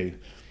much to do,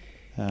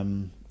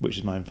 which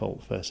is my own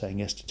fault for saying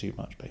yes to too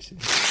much,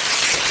 basically.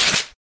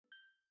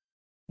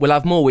 We'll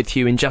have more with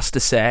you in just a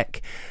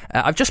sec.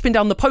 I've just been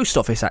down the post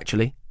office,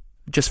 actually.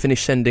 Just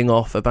finished sending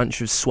off a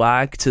bunch of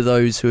swag to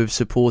those who have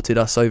supported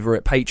us over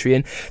at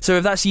Patreon. So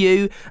if that's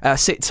you,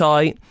 sit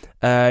tight.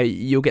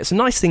 You'll get some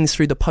nice things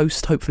through the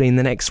post, hopefully in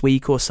the next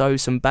week or so.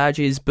 Some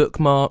badges,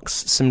 bookmarks,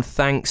 some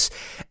thanks.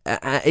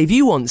 If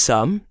you want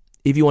to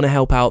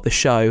help out the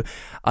show,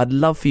 I'd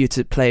love for you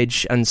to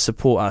pledge and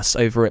support us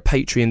over at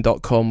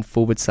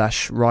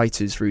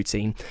patreon.com/writers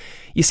routine.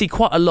 You see,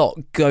 quite a lot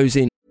goes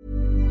in.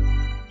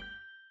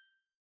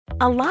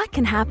 A lot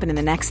can happen in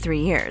the next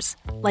 3 years.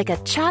 Like a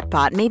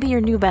chatbot may be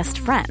your new best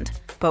friend.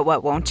 But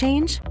what won't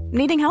change?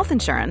 Needing health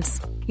insurance.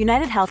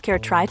 United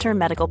Healthcare Tri-Term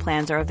Medical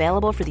Plans are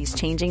available for these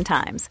changing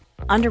times.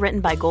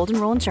 Underwritten by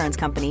Golden Rule Insurance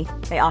Company,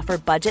 they offer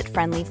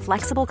budget-friendly,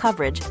 flexible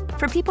coverage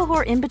for people who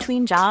are in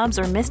between jobs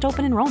or missed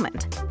open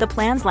enrollment. The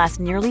plans last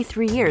nearly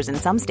 3 years in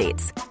some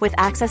states, with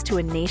access to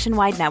a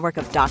nationwide network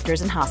of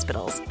doctors and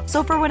hospitals.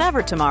 So for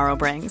whatever tomorrow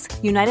brings,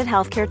 United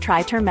Healthcare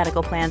Tri-Term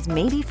Medical Plans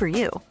may be for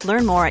you.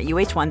 Learn more at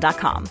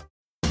uh1.com.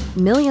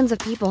 Millions of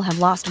people have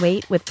lost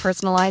weight with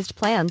personalized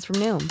plans from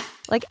Noom.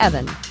 Like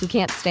Evan, who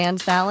can't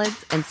stand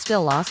salads and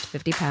still lost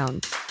 50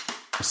 pounds.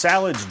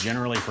 Salads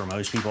generally for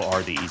most people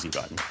are the easy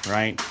button,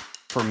 right?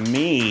 For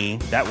me,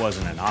 that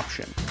wasn't an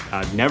option.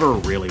 I never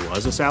really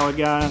was a salad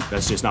guy.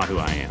 That's just not who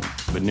I am.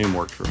 But Noom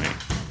worked for me.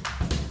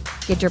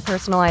 Get your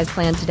personalized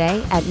plan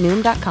today at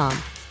Noom.com.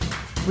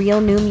 Real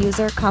Noom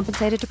user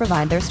compensated to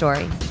provide their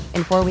story.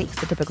 In 4 weeks,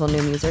 the typical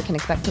Noom user can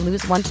expect to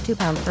lose 1 to 2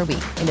 pounds per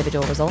week.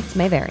 Individual results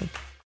may vary.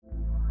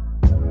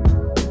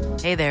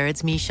 Hey there,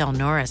 it's Michelle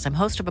Norris. I'm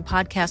host of a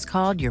podcast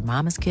called Your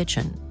Mama's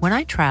Kitchen. When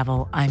I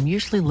travel, I'm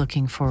usually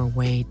looking for a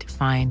way to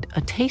find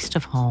a taste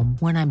of home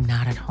when I'm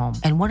not at home.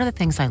 And one of the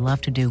things I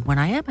love to do when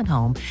I am at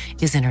home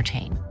is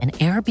entertain. And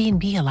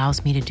Airbnb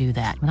allows me to do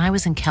that. When I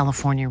was in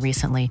California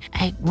recently,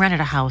 I rented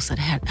a house that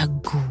had a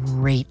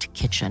great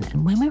kitchen.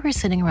 And when we were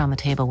sitting around the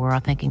table, we were all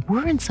thinking,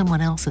 we're in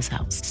someone else's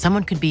house.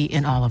 Someone could be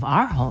in all of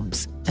our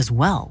homes as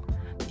well.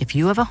 If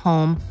you have a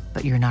home,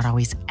 but you're not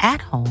always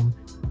at home,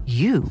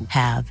 you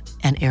have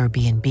an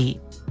Airbnb.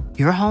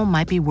 Your home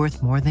might be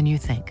worth more than you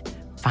think.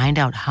 Find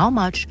out how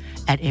much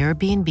at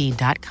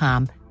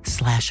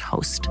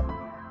airbnb.com/host.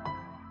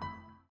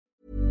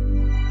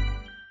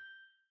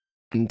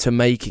 To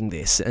making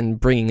this and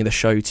bringing the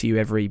show to you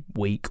every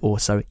week or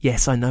so.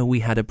 Yes, I know we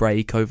had a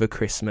break over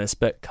Christmas,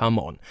 but come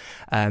on.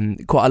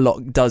 Quite a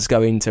lot does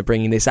go into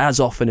bringing this as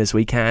often as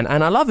we can,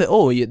 and I love it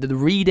all. The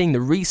reading,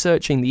 the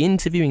researching, the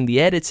interviewing, the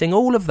editing,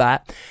 all of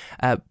that.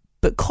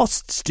 But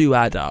costs do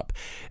add up.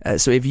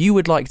 So if you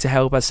would like to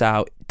help us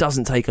out, it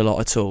doesn't take a lot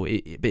at all.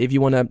 But if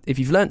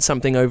you've learnt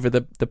something over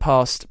the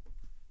past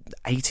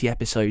 80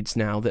 episodes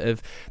now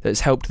that's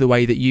helped the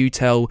way that you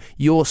tell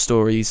your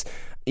stories,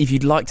 if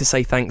you'd like to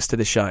say thanks to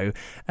the show,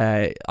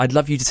 I'd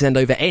love you to send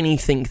over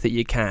anything that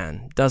you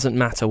can. Doesn't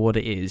matter what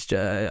it is.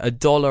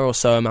 $1 or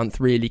so a month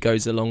really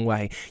goes a long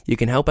way. You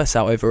can help us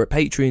out over at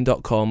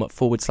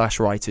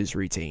patreon.com/writers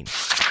routine.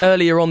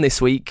 Earlier on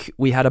this week,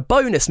 we had a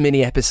bonus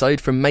mini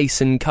episode from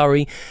Mason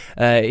Curry.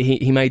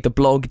 He made the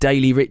blog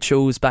Daily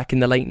Rituals back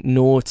in the late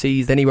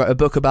noughties. Then he wrote a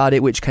book about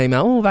it, which came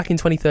out back in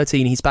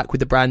 2013. He's back with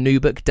the brand new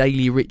book,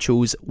 Daily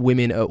Rituals,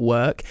 Women at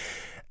Work.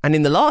 And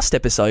in the last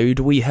episode,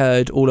 we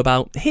heard all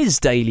about his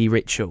daily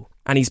ritual.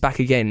 And he's back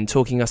again,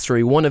 talking us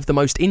through one of the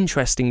most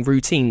interesting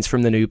routines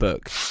from the new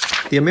book.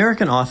 The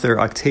American author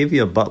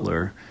Octavia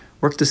Butler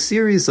worked a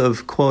series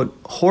of, quote,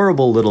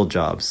 horrible little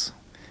jobs,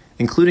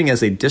 including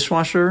as a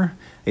dishwasher,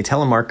 a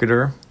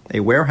telemarketer, a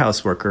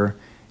warehouse worker,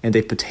 and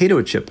a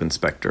potato chip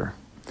inspector,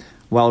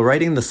 while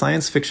writing the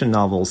science fiction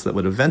novels that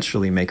would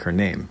eventually make her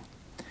name.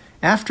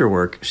 After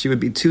work, she would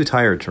be too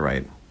tired to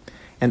write,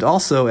 and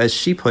also, as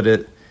she put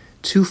it,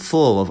 too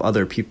full of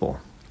other people.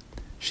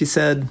 She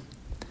said,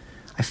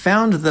 I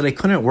found that I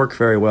couldn't work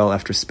very well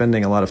after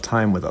spending a lot of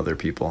time with other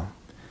people.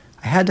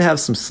 I had to have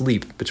some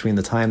sleep between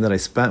the time that I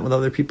spent with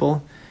other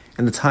people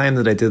and the time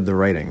that I did the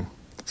writing.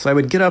 So I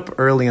would get up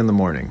early in the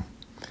morning.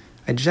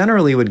 I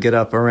generally would get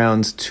up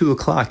around 2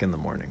 o'clock in the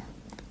morning,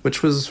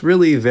 which was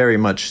really very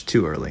much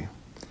too early.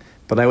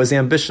 But I was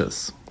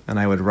ambitious, and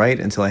I would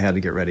write until I had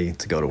to get ready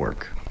to go to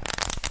work.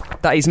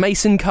 That is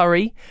Mason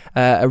Curry,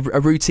 a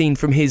routine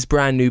from his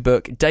brand new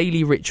book,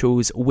 Daily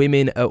Rituals,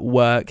 Women at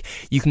Work.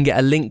 You can get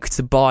a link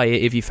to buy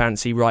it if you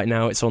fancy right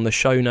now. It's on the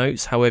show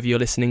notes, however you're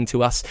listening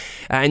to us.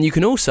 And you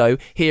can also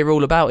hear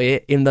all about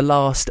it in the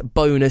last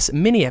bonus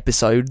mini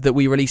episode that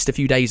we released a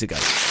few days ago.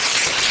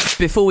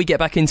 Before we get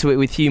back into it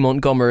with Hugh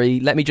Montgomery,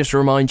 let me just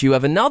remind you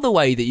of another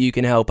way that you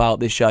can help out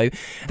this show.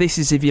 This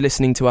is if you're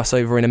listening to us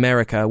over in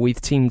America.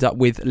 We've teamed up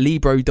with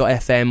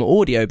Libro.fm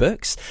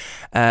audiobooks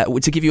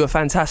to give you a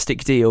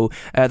fantastic deal.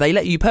 They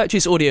let you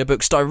purchase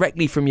audiobooks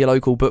directly from your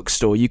local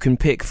bookstore. You can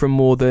pick from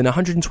more than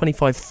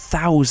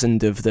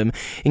 125,000 of them,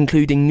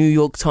 including New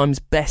York Times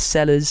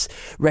bestsellers,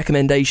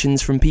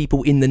 recommendations from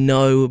people in the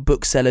know,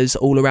 booksellers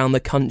all around the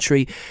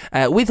country.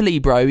 With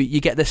Libro, you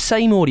get the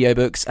same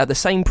audiobooks at the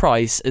same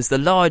price as the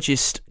largest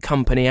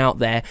company out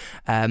there,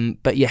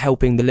 but you're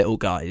helping the little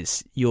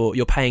guys.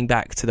 You're paying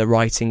back to the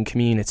writing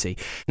community.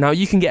 Now,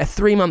 you can get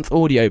a 3-month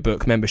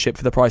audiobook membership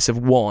for the price of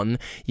one.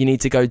 You need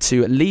to go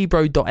to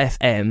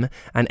Libro.fm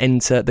and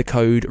enter the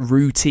code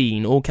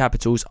ROUTINE, all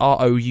capitals,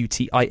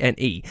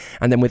 ROUTINE.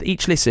 And then with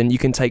each listen, you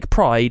can take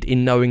pride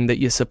in knowing that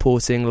you're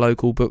supporting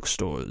local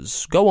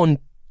bookstores. Go on,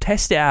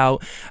 test it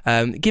out,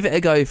 give it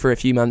a go for a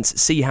few months,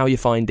 see how you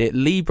find it.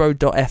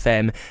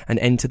 Libro.fm and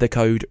enter the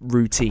code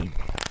ROUTINE.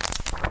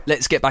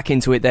 Let's get back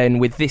into it then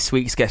with this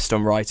week's guest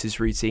on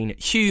Writer's Routine,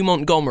 Hugh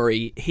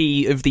Montgomery,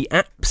 he of the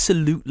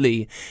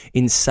absolutely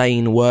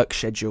insane work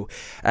schedule.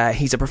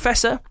 He's a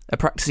professor, a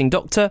practicing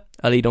doctor,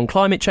 a lead on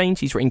climate change.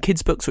 He's written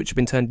kids' books which have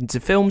been turned into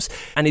films,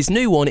 and his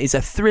new one is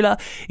a thriller.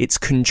 It's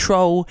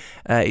Control.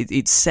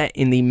 It's set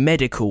in the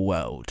medical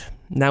world.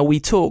 Now, we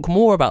talk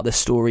more about the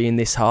story in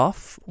this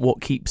half, what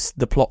keeps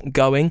the plot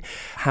going,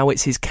 how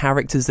it's his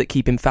characters that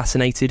keep him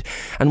fascinated,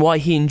 and why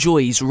he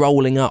enjoys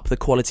rolling up the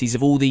qualities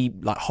of all the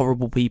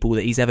horrible people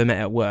that he's ever met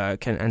at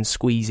work and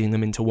squeezing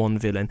them into one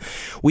villain.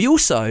 We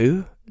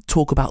also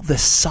talk about the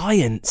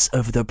science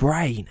of the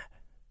brain.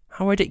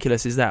 How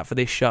ridiculous is that for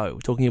this show?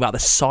 Talking about the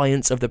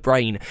science of the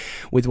brain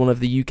with one of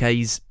the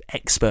UK's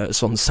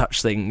experts on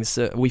such things.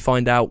 We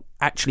find out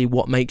actually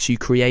what makes you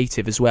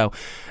creative as well.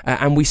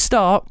 And we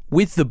start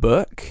with the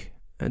book,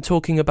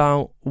 talking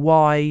about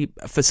why,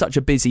 for such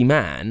a busy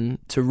man,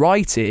 to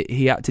write it,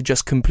 he had to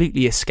just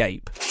completely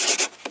escape.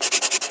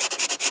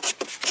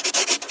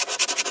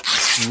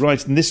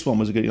 Right, and this one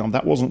was a good example.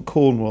 That wasn't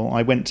Cornwall.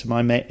 I went to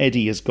my mate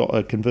Eddie has got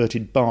a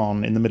converted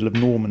barn in the middle of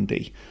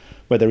Normandy,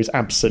 where there is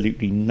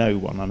absolutely no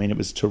one. I mean, it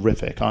was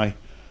terrific. I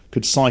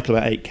could cycle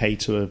about 8k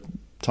to a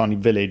tiny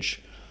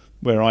village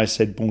where I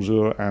said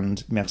bonjour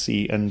and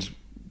merci and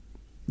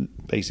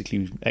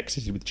basically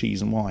exited with cheese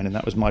and wine, and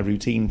that was my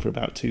routine for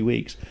about 2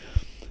 weeks.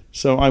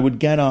 So I would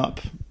get up,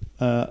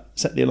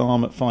 set the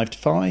alarm at 5 to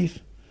 5,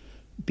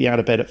 be out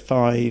of bed at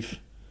 5,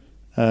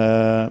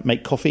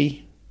 make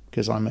coffee,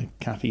 because I'm a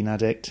caffeine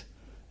addict,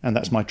 and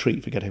that's my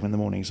treat for getting up in the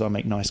morning, so I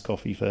make nice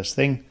coffee first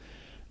thing.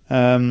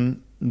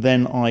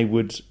 Then I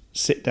would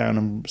sit down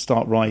and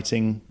start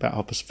writing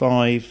about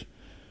 5:30,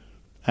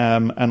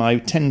 and I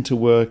tend to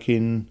work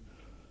in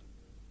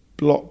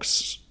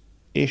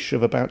blocks-ish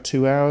of about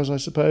 2 hours, I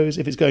suppose.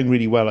 If it's going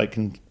really well, I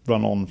can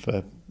run on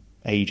for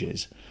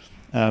ages,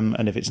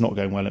 and if it's not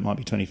going well, it might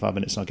be 25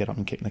 minutes, and I'll get up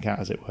and kick the cat,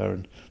 as it were,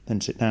 and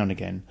then sit down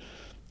again.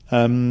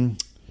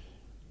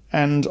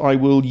 And I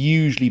will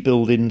usually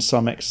build in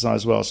some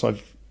exercise as well. So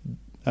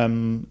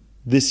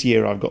this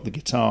year I've got the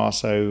guitar,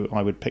 so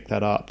I would pick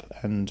that up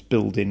and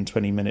build in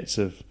 20 minutes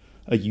of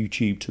a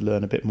YouTube to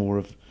learn a bit more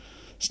of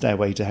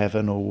Stairway to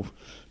Heaven or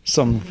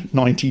some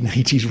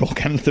 1980s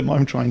rock anthem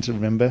I'm trying to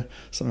remember,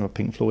 something like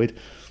Pink Floyd.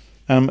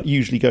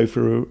 Usually go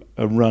for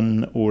a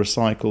run or a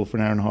cycle for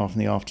an hour and a half in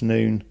the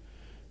afternoon,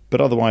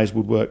 but otherwise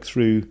would work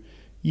through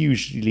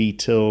usually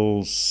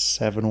till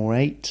 7 or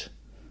 8.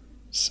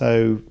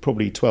 So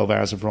probably 12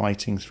 hours of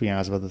writing, 3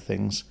 hours of other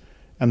things.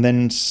 And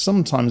then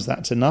sometimes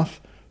that's enough,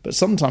 but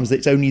sometimes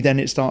it's only then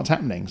it starts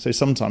happening. So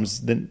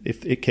sometimes then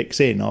if it kicks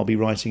in, I'll be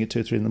writing at 2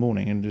 or 3 in the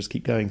morning and just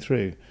keep going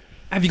through.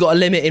 Have you got a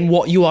limit in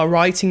what you are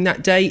writing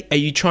that day? Are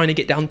you trying to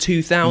get down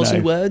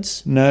 2,000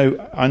 words?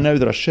 No, I know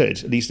that I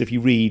should. At least if you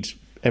read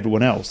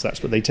everyone else,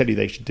 that's what they tell you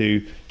they should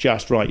do.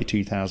 Just write your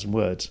 2,000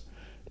 words.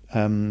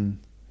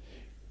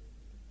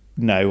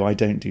 No, I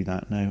don't do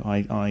that. No,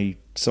 I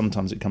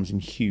sometimes it comes in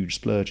huge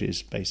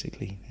splurges,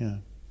 basically. Yeah.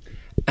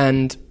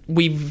 And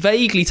we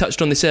vaguely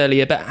touched on this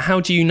earlier, but how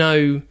do you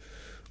know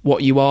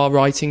what you are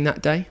writing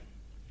that day?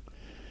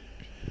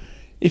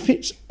 If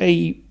it's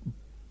a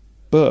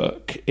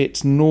book,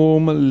 it's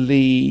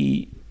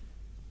normally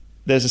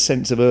there's a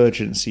sense of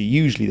urgency.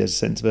 Usually there's a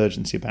sense of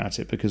urgency about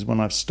it, because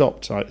when I've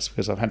stopped, it's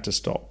because I've had to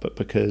stop, but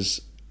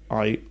because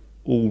I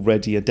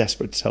already are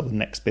desperate to tell the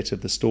next bit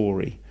of the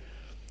story.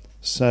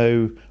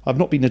 So I've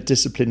not been as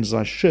disciplined as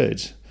I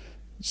should.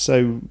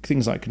 So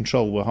things like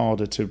Control were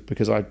harder to,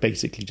 because I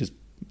basically just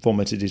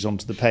vomited it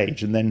onto the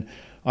page. And then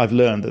I've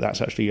learned that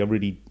that's actually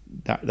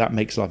that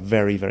makes life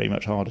very, very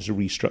much harder to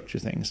restructure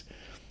things.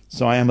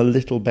 So I am a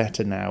little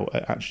better now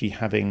at actually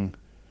having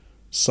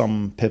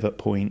some pivot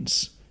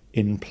points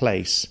in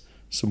place,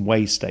 some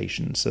way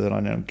stations, so that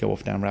I don't go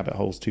off down rabbit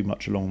holes too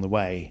much along the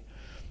way.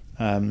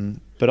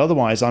 But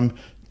otherwise, I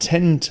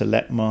tend to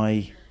let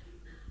my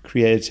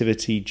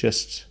creativity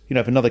just,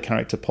 if another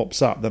character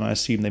pops up, then I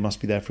assume they must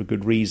be there for a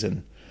good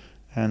reason,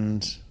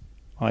 and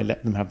I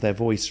let them have their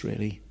voice,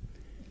 really.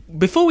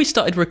 Before we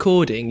started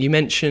recording, you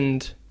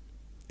mentioned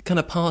kind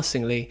of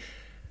passingly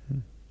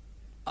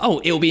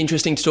it'll be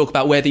interesting to talk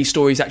about where these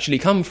stories actually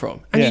come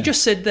from. And Yeah. you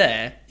just said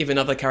there, if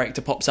another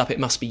character pops up, there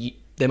must be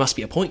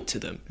a point to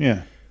them.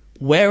 Yeah.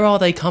 Where are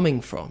they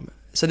coming from?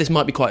 So this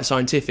might be quite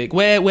scientific.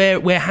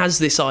 Where has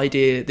this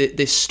idea,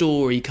 this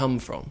story come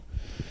from?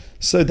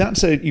 So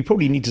you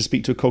probably need to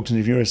speak to a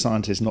cognitive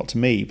neuroscientist, not to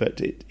me,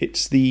 but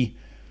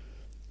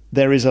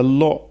there is a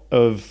lot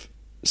of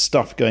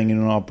stuff going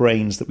in our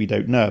brains that we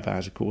don't know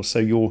about, of course. So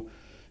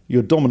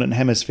your dominant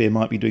hemisphere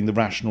might be doing the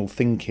rational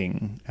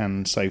thinking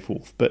and so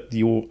forth, but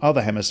your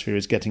other hemisphere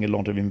is getting a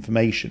lot of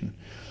information.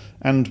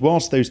 And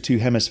whilst those two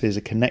hemispheres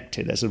are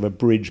connected, there's sort of a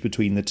bridge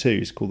between the two.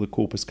 It's called the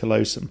corpus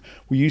callosum.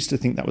 We used to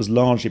think that was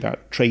largely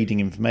about trading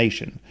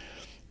information.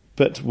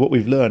 But what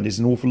we've learned is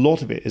an awful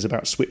lot of it is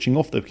about switching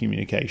off the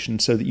communication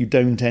so that you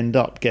don't end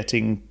up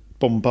getting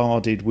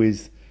bombarded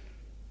with,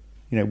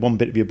 one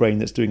bit of your brain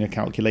that's doing a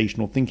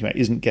calculation or thinking about it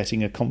isn't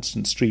getting a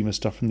constant stream of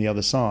stuff from the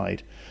other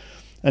side.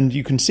 And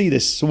you can see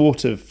this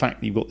sort of fact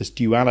that you've got this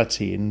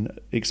duality in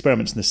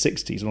experiments in the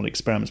 60s, not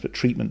experiments but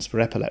treatments for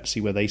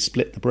epilepsy, where they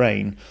split the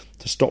brain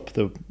to stop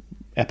the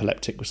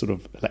epileptic sort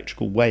of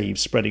electrical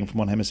waves spreading from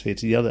one hemisphere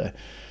to the other.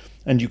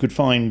 And you could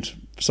find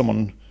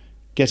someone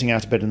getting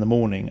out of bed in the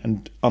morning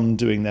and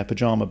undoing their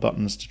pyjama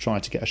buttons to try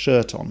to get a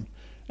shirt on,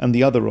 and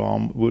the other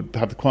arm would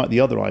have quite the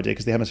other idea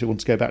because the hemisphere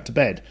wants to go back to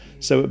bed.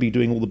 So it would be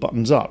doing all the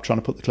buttons up, trying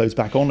to put the clothes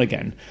back on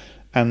again.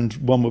 And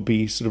one would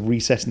be sort of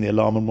resetting the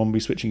alarm and one would be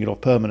switching it off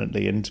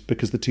permanently, and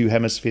because the two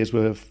hemispheres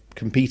were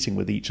competing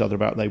with each other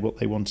about what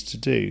they wanted to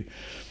do.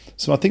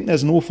 So I think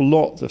there's an awful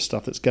lot of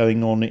stuff that's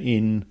going on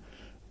in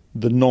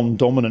the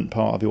non-dominant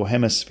part of your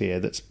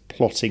hemisphere that's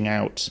plotting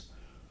out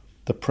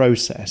the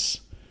process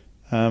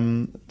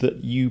that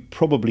you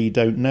probably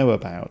don't know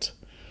about.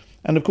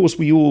 And of course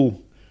we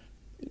all,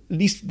 at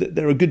least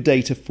there are good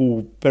data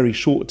for very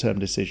short-term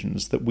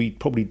decisions, that we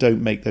probably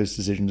don't make those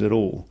decisions at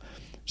all.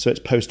 So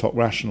it's post hoc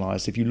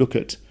rationalised. If you look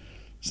at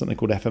something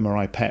called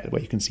fMRI PET,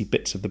 where you can see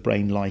bits of the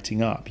brain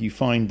lighting up, you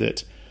find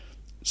that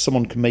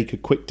someone can make a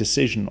quick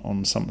decision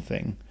on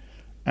something,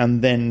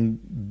 and then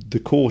the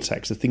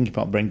cortex, the thinking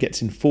part of the brain,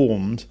 gets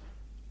informed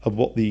of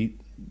what the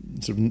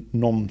sort of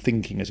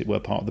non-thinking, as it were,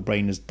 part of the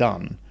brain has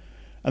done.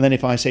 And then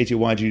if I say to you,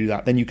 why did you do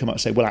that? Then you come up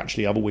and say, well,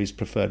 actually, I've always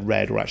preferred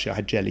red, or actually I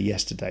had jelly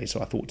yesterday,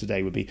 so I thought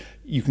today would be...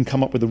 You can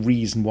come up with a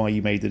reason why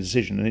you made the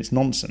decision, and it's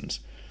nonsense.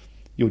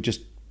 You're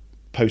just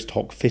post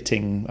hoc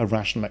fitting a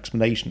rational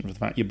explanation for the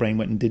fact your brain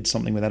went and did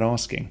something without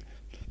asking.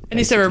 And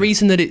is there a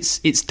reason that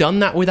it's done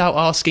that without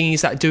asking?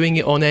 Is that doing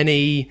it on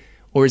any...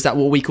 Or is that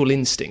what we call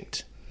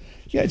instinct?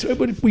 Yeah,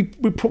 we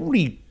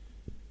probably...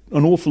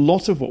 An awful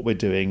lot of what we're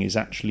doing is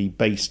actually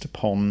based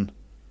upon...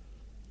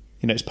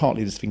 it's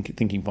partly this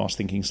thinking fast,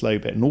 thinking slow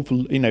bit. An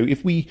awful,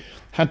 if we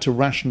had to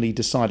rationally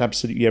decide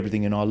absolutely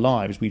everything in our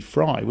lives, we'd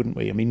fry, wouldn't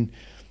we? I mean,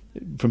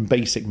 from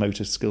basic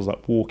motor skills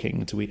like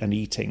walking and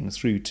eating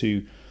through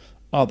to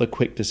other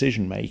quick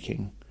decision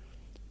making.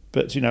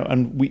 But,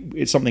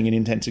 it's something in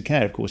intensive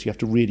care, of course, you have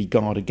to really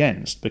guard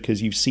against,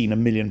 because you've seen a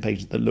million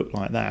patients that look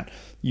like that.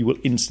 You will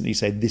instantly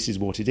say, this is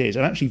what it is.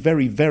 And actually,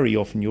 very, very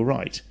often you're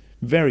right.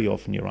 Very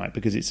often you're right,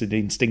 because it's an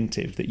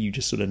instinctive that you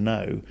just sort of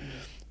know.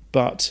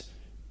 But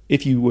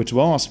if you were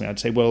to ask me, I'd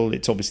say, well,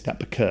 it's obviously that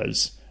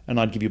because, and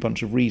I'd give you a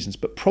bunch of reasons,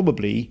 but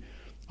probably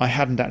I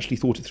hadn't actually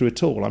thought it through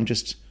at all. I'm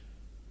just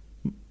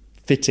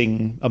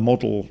fitting a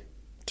model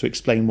to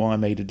explain why I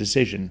made a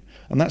decision.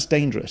 And that's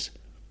dangerous,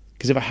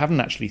 because if I haven't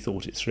actually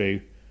thought it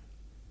through,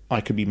 I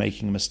could be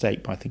making a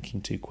mistake by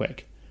thinking too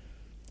quick.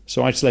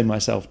 So I slow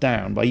myself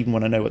down by, even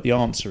when I know what the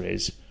answer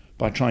is,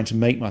 by trying to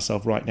make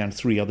myself write down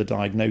 3 other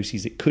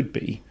diagnoses it could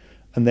be,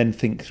 and then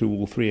think through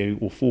all 3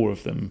 or 4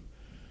 of them.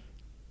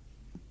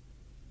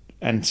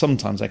 And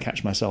sometimes I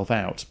catch myself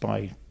out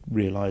by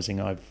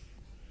realising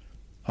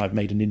I've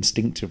made an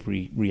instinctive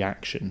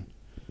reaction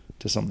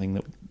to something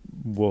that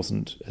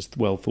wasn't as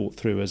well thought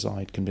through as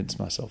I'd convinced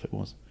myself it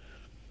was.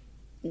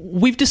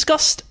 We've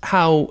discussed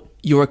how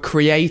you're a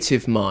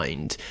creative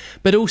mind,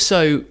 but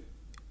also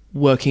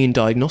working in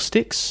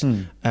diagnostics,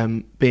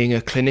 being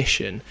a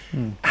clinician.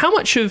 How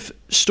much of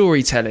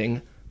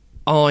storytelling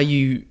are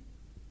you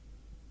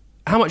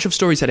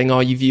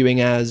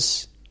viewing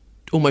as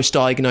almost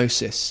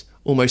diagnosis?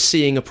 Almost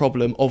seeing a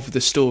problem of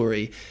the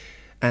story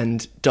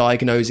and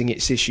diagnosing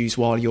its issues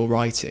while you're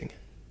writing?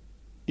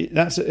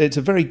 It's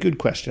a very good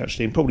question,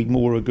 actually, and probably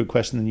more a good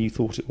question than you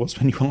thought it was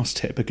when you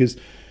asked it, because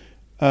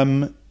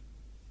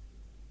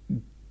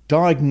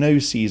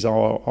diagnoses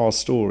are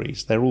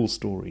stories. They're all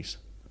stories.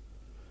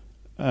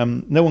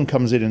 No one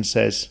comes in and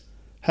says,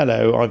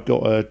 hello, I've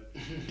got a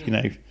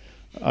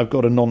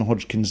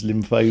non-Hodgkin's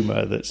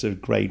lymphoma that's of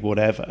grade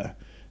whatever.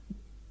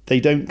 They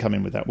don't come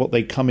in with that. What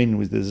they come in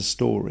with is a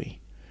story.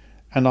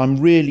 And I'm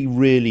really,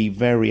 really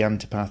very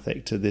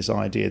antipathic to this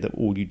idea that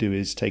all you do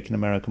is take an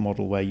American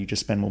model where you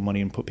just spend more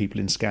money and put people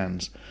in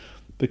scans.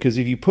 Because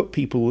if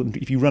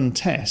you run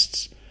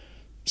tests,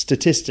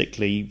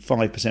 statistically,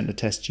 5% of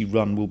tests you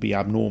run will be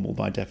abnormal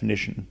by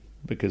definition,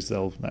 because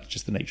that's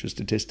just the nature of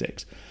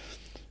statistics.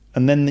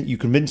 And then you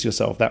convince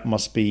yourself that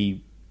must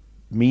be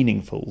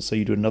meaningful, so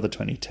you do another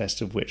 20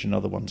 tests, of which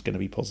another one's going to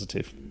be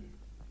positive.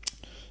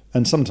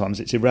 and sometimes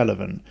it's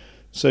irrelevant.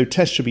 So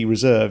tests should be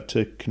reserved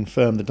to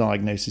confirm the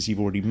diagnosis you've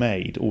already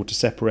made, or to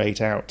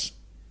separate out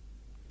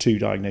two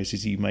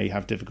diagnoses you may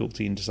have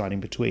difficulty in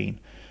deciding between.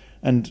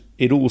 And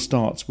it all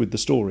starts with the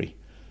story.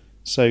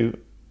 So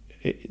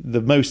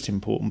the most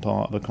important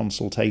part of a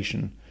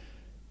consultation,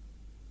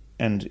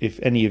 and if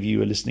any of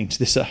you are listening to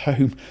this at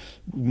home,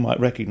 you might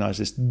recognise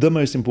this, the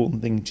most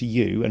important thing to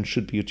you, and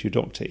should be to your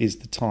doctor, is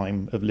the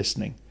time of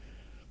listening.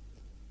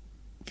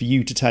 For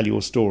you to tell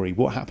your story.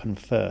 What happened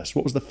first?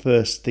 What was the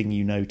first thing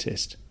you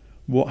noticed?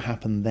 What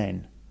happened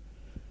then?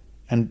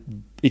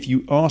 And if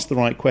you ask the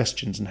right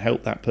questions and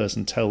help that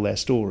person tell their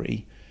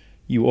story,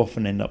 you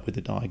often end up with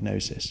a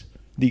diagnosis.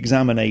 The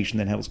examination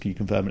then helps you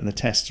confirm it, and the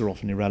tests are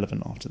often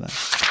irrelevant after that.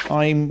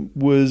 I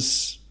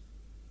was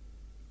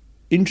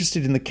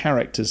interested in the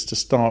characters to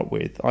start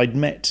with. I'd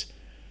met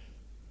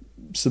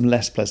some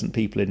less pleasant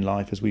people in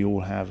life, as we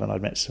all have, and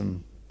I'd met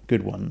some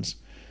good ones.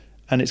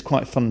 And it's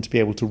quite fun to be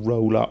able to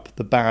roll up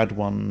the bad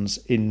ones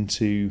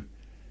into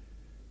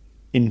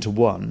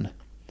one.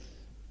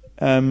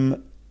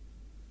 And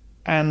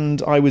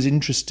I was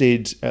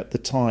interested at the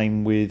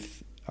time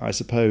with, I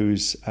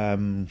suppose,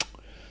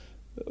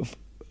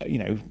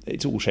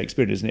 it's all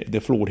Shakespearean, isn't it?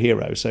 The flawed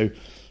hero. So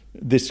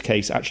this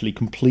case actually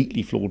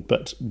completely flawed,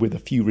 but with a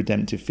few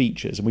redemptive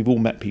features. And we've all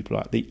met people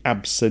like the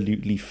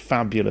absolutely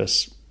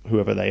fabulous,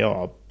 whoever they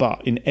are,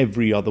 but in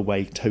every other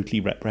way totally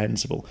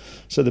reprehensible.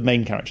 So the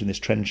main character in this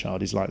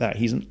Trenchard is like that.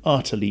 He's an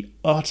utterly,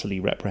 utterly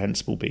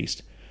reprehensible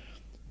beast.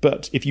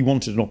 But if you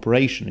wanted an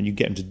operation and you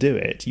get him to do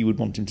it, you would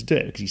want him to do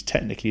it because he's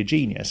technically a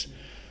genius.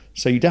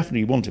 So you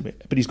definitely want him.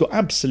 But he's got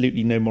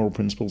absolutely no moral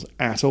principles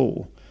at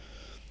all.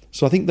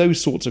 So I think those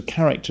sorts of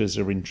characters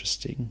are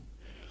interesting.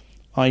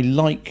 I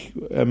like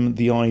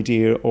the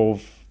idea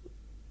of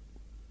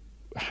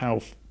how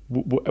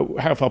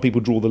far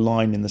people draw the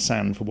line in the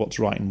sand for what's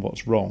right and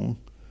what's wrong.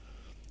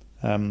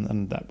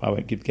 And that I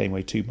won't give game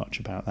away too much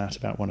about that,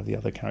 about one of the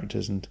other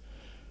characters and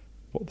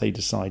what they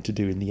decide to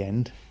do in the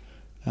end.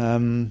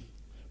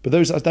 But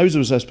those are,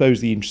 I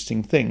suppose, the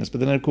interesting things. But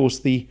then, of course,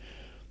 the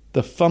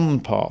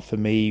fun part for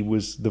me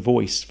was the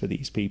voice for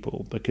these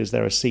people, because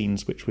there are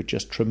scenes which were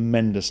just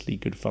tremendously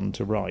good fun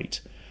to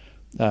write.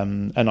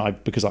 And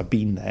because I've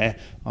been there,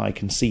 I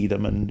can see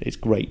them, and it's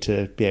great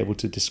to be able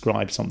to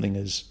describe something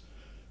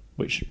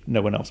which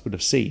no one else would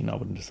have seen, I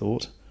wouldn't have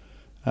thought,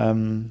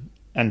 and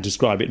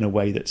describe it in a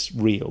way that's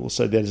real.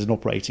 So there's an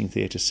operating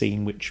theatre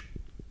scene which,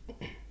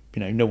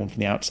 no one from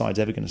the outside is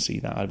ever going to see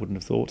that, I wouldn't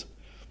have thought.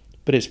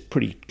 But it's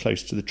pretty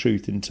close to the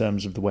truth in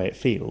terms of the way it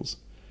feels.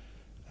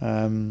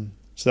 So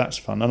that's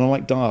fun. And I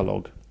like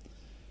dialogue.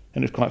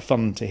 And it's quite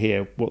fun to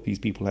hear what these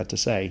people had to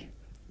say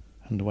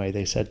and the way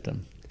they said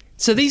them.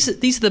 So these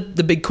are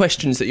the big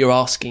questions that you're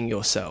asking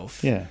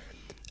yourself. Yeah.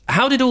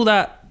 How did all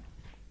that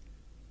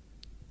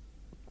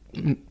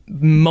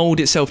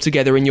mould itself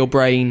together in your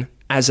brain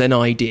as an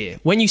idea?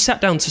 When you sat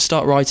down to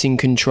start writing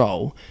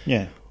Control,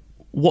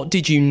 what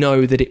did you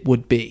know that it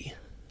would be?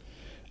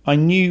 I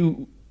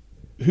knew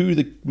who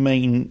the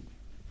main,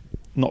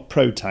 not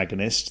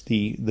protagonist,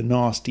 the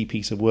nasty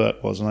piece of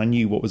work was, and I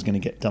knew what was going to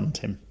get done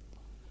to him,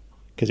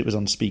 because it was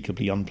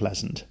unspeakably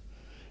unpleasant.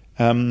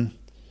 Then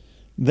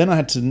I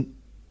had to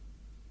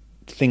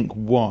think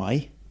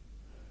why,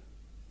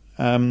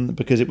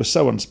 because it was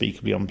so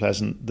unspeakably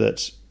unpleasant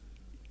that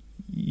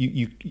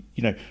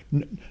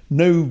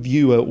no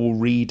viewer or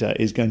reader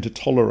is going to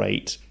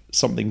tolerate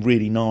something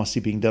really nasty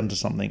being done to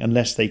something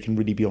unless they can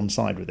really be on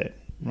side with it,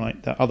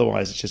 right?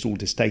 Otherwise it's just all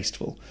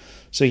distasteful.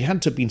 So he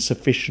had to have been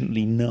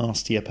sufficiently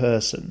nasty a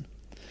person.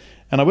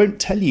 And I won't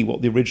tell you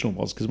what the original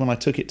was, because when I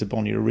took it to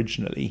Bonnier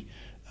originally,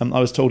 I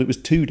was told it was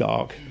too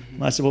dark.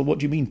 And I said, well, what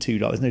do you mean too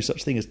dark? There's no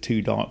such thing as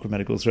too dark for a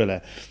medical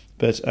thriller.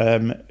 But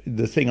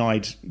the thing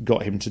I'd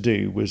got him to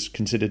do was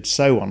considered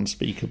so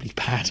unspeakably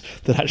bad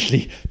that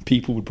actually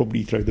people would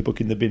probably throw the book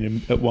in the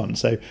bin at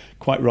once. So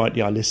quite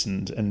rightly, I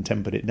listened and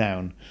tempered it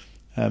down.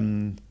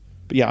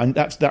 But yeah, and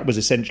that was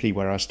essentially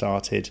where I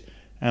started.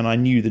 And I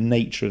knew the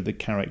nature of the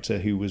character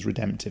who was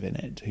redemptive in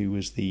it, who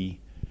was the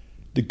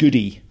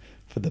goodie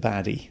for the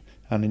baddie.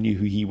 And I knew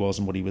who he was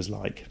and what he was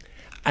like.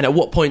 And at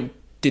what point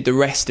did the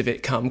rest of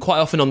it come? Quite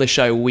often on the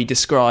show, we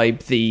describe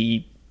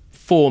the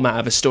format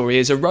of a story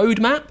as a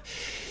roadmap.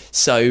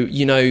 So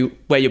you know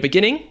where you're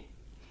beginning,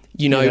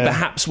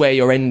 perhaps where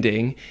you're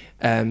ending.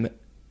 When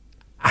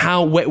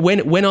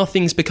are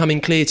things becoming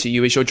clear to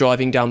you as you're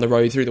driving down the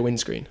road through the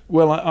windscreen?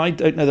 Well, I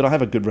don't know that I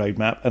have a good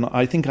roadmap, and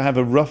I think I have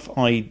a rough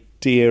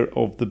idea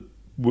of the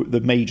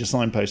major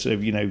signposts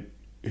of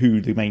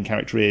who the main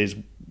character is,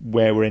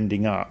 where we're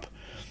ending up.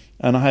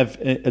 And I have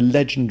a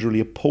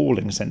legendarily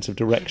appalling sense of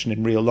direction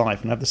in real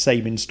life, and I have the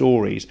same in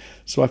stories.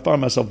 So I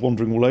find myself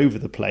wandering all over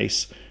the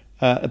place.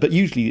 But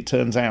usually it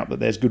turns out that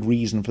there's good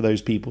reason for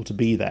those people to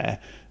be there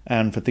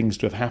and for things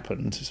to have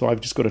happened. So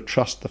I've just got to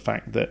trust the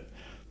fact that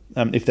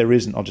if there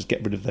isn't, I'll just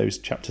get rid of those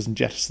chapters and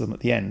jettison them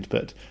at the end.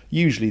 But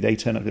usually they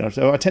turn up.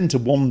 So I tend to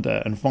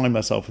wander and find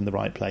myself in the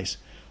right place.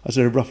 I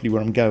know roughly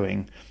where I'm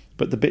going.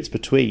 But the bits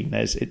between,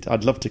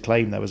 I'd love to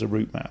claim there was a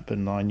route map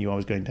and I knew I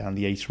was going down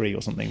the A3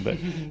 or something, but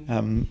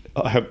I'm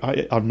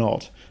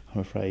not,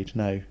 I'm afraid.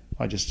 No,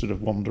 I just sort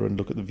of wander and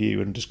look at the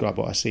view and describe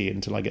what I see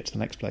until I get to the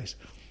next place.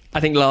 I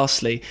think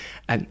lastly,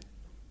 and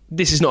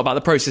this is not about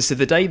the process of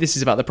the day, this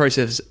is about the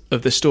process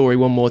of the story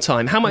one more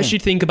time. How much do you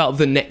think about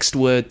the next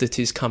word that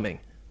is coming?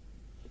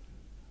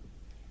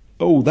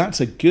 Oh, that's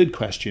a good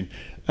question.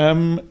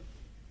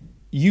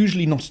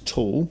 Usually not at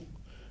all.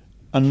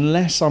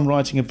 Unless I'm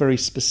writing a very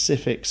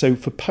specific... So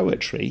for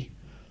poetry,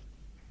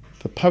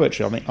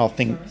 I'll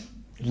think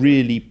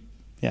really...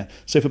 Yeah.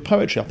 So for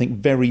poetry, I think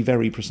very,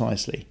 very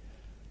precisely.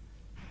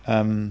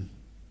 What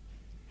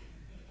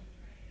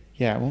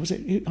was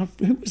it?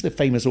 Who was the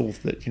famous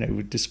author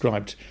that,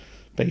 described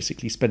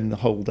basically spending the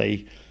whole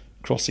day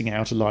crossing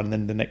out a line and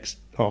then the next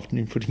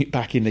afternoon putting it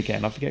back in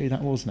again? I forget who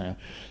that was now.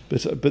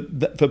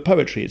 But for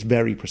poetry, it's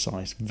very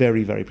precise,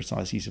 very, very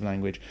precise use of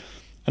language.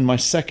 And my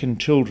second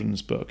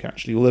children's book,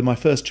 actually, although my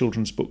first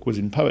children's book was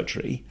in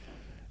poetry,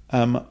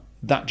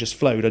 that just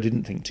flowed. I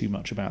didn't think too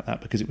much about that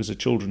because it was a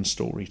children's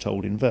story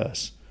told in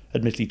verse.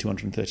 Admittedly,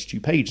 232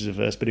 pages of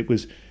verse, but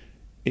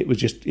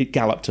it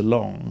galloped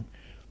along.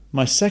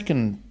 My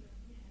second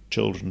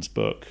children's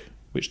book,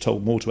 which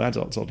told more to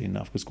adults, oddly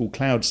enough, was called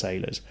Cloud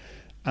Sailors.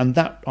 And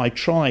that I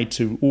tried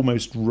to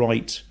almost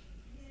write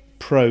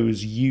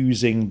prose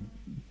using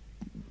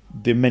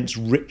the immense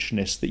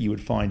richness that you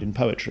would find in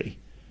poetry.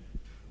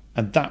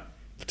 And that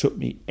took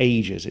me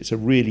ages. It's a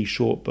really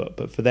short book,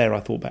 but for there I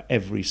thought about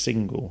every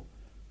single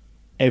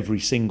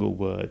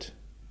word.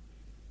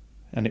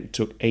 And it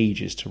took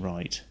ages to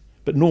write.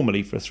 But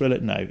normally for a thriller,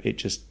 no, it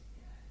just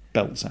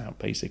belts out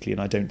basically,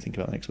 and I don't think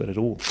about the next word at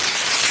all.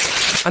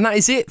 And that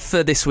is it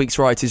for this week's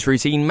Writer's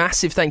Routine.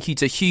 Massive thank you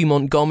to Hugh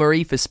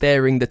Montgomery for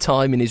sparing the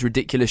time in his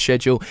ridiculous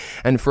schedule,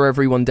 and for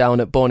everyone down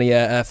at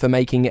Bonnier for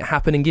making it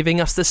happen and giving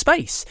us the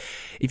space.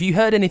 If you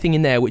heard anything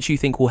in there which you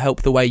think will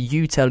help the way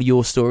you tell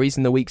your stories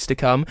in the weeks to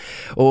come,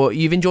 or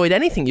you've enjoyed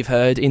anything you've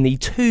heard in the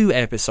 2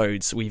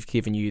 episodes we've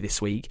given you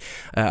this week,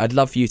 I'd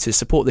love for you to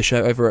support the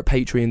show over at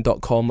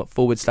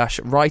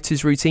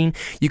patreon.com/Writer's Routine.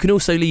 You can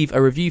also leave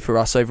a review for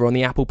us over on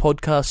the Apple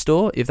Podcast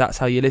Store if that's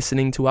how you're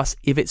listening to us.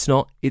 If it's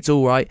not, it's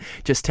all right.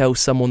 Just tell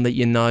someone that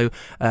you know,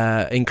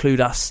 include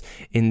us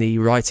in the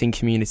writing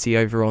community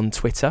over on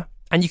Twitter.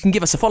 And you can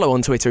give us a follow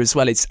on Twitter as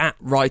well. It's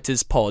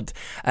 @WritersPod.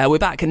 We're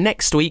back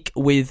next week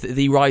with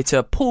the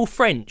writer Paul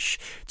French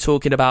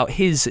talking about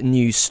his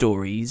news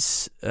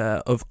stories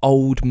of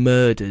old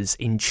murders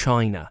in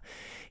China.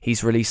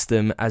 He's released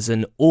them as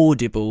an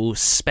Audible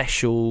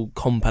special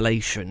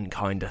compilation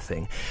kind of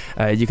thing.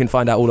 You can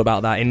find out all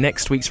about that in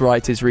next week's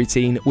Writer's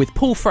Routine with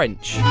Paul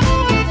French.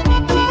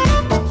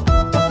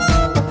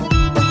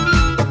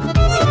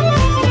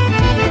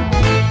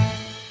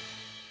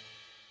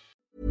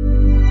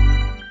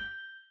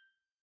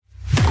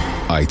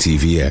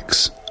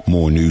 ITVX.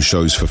 More new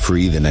shows for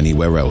free than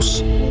anywhere else.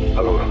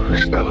 Hello,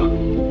 Stella.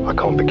 I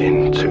can't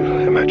begin to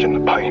imagine the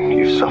pain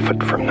you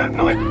suffered from that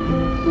night.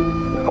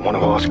 I want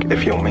to ask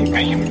if you'll meet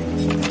me.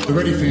 We're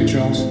ready for you,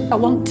 Charles. I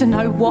want to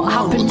know what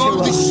happened to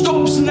her. This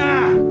stops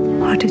now!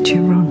 Why did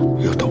you run?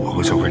 Your daughter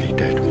was already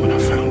dead when I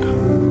found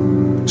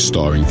her.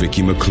 Starring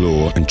Vicky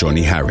McClure and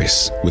Johnny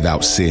Harris.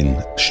 Without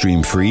Sin.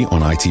 Stream free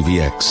on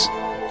ITVX.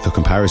 For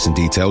comparison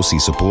details, see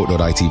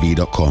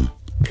support.itv.com.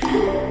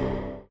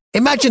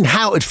 Imagine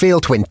how it'd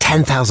feel to win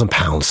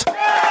 £10,000.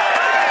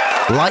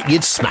 Like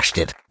you'd smashed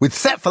it. With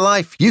Set for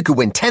Life, you could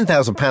win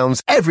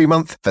 £10,000 every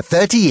month for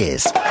 30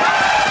 years.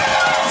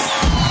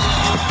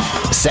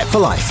 Set for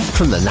Life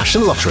from the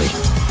National Lottery.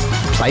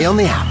 Play on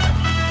the app.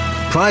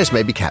 Prize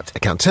may be capped.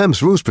 Account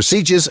terms, rules,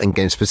 procedures and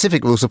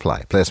game-specific rules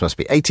apply. Players must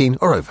be 18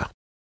 or over.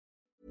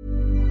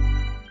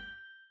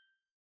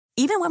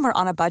 Even when we're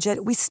on a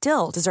budget, we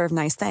still deserve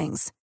nice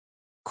things.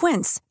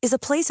 Quince is a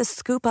place to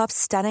scoop up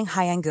stunning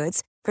high-end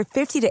goods for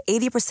 50 to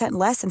 80%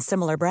 less than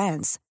similar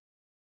brands.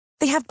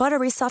 They have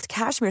buttery soft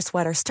cashmere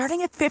sweaters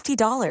starting at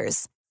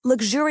 $50,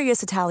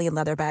 luxurious Italian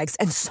leather bags,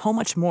 and so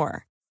much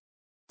more.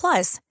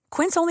 Plus,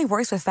 Quince only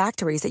works with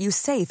factories that use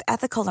safe,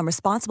 ethical, and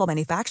responsible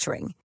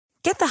manufacturing.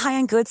 Get the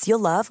high-end goods you'll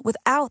love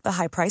without the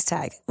high price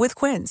tag with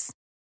Quince.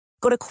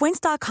 Go to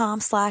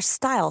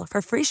quince.com/style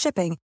for free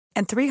shipping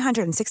and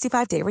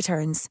 365-day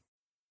returns.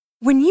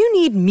 When you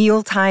need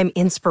mealtime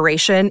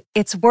inspiration,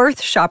 it's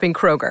worth shopping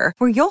Kroger,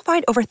 where you'll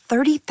find over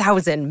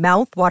 30,000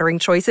 mouth-watering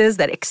choices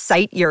that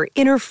excite your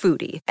inner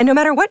foodie. And no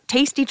matter what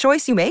tasty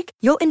choice you make,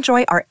 you'll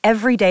enjoy our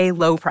everyday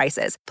low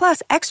prices,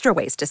 plus extra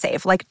ways to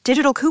save, like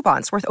digital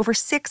coupons worth over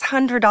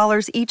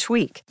 $600 each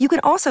week. You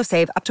can also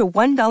save up to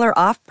 $1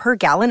 off per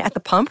gallon at the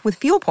pump with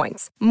fuel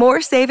points.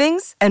 More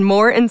savings and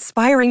more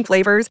inspiring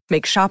flavors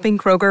make shopping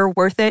Kroger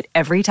worth it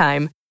every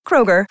time.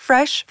 Kroger,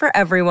 fresh for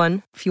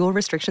everyone. Fuel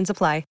restrictions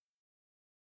apply.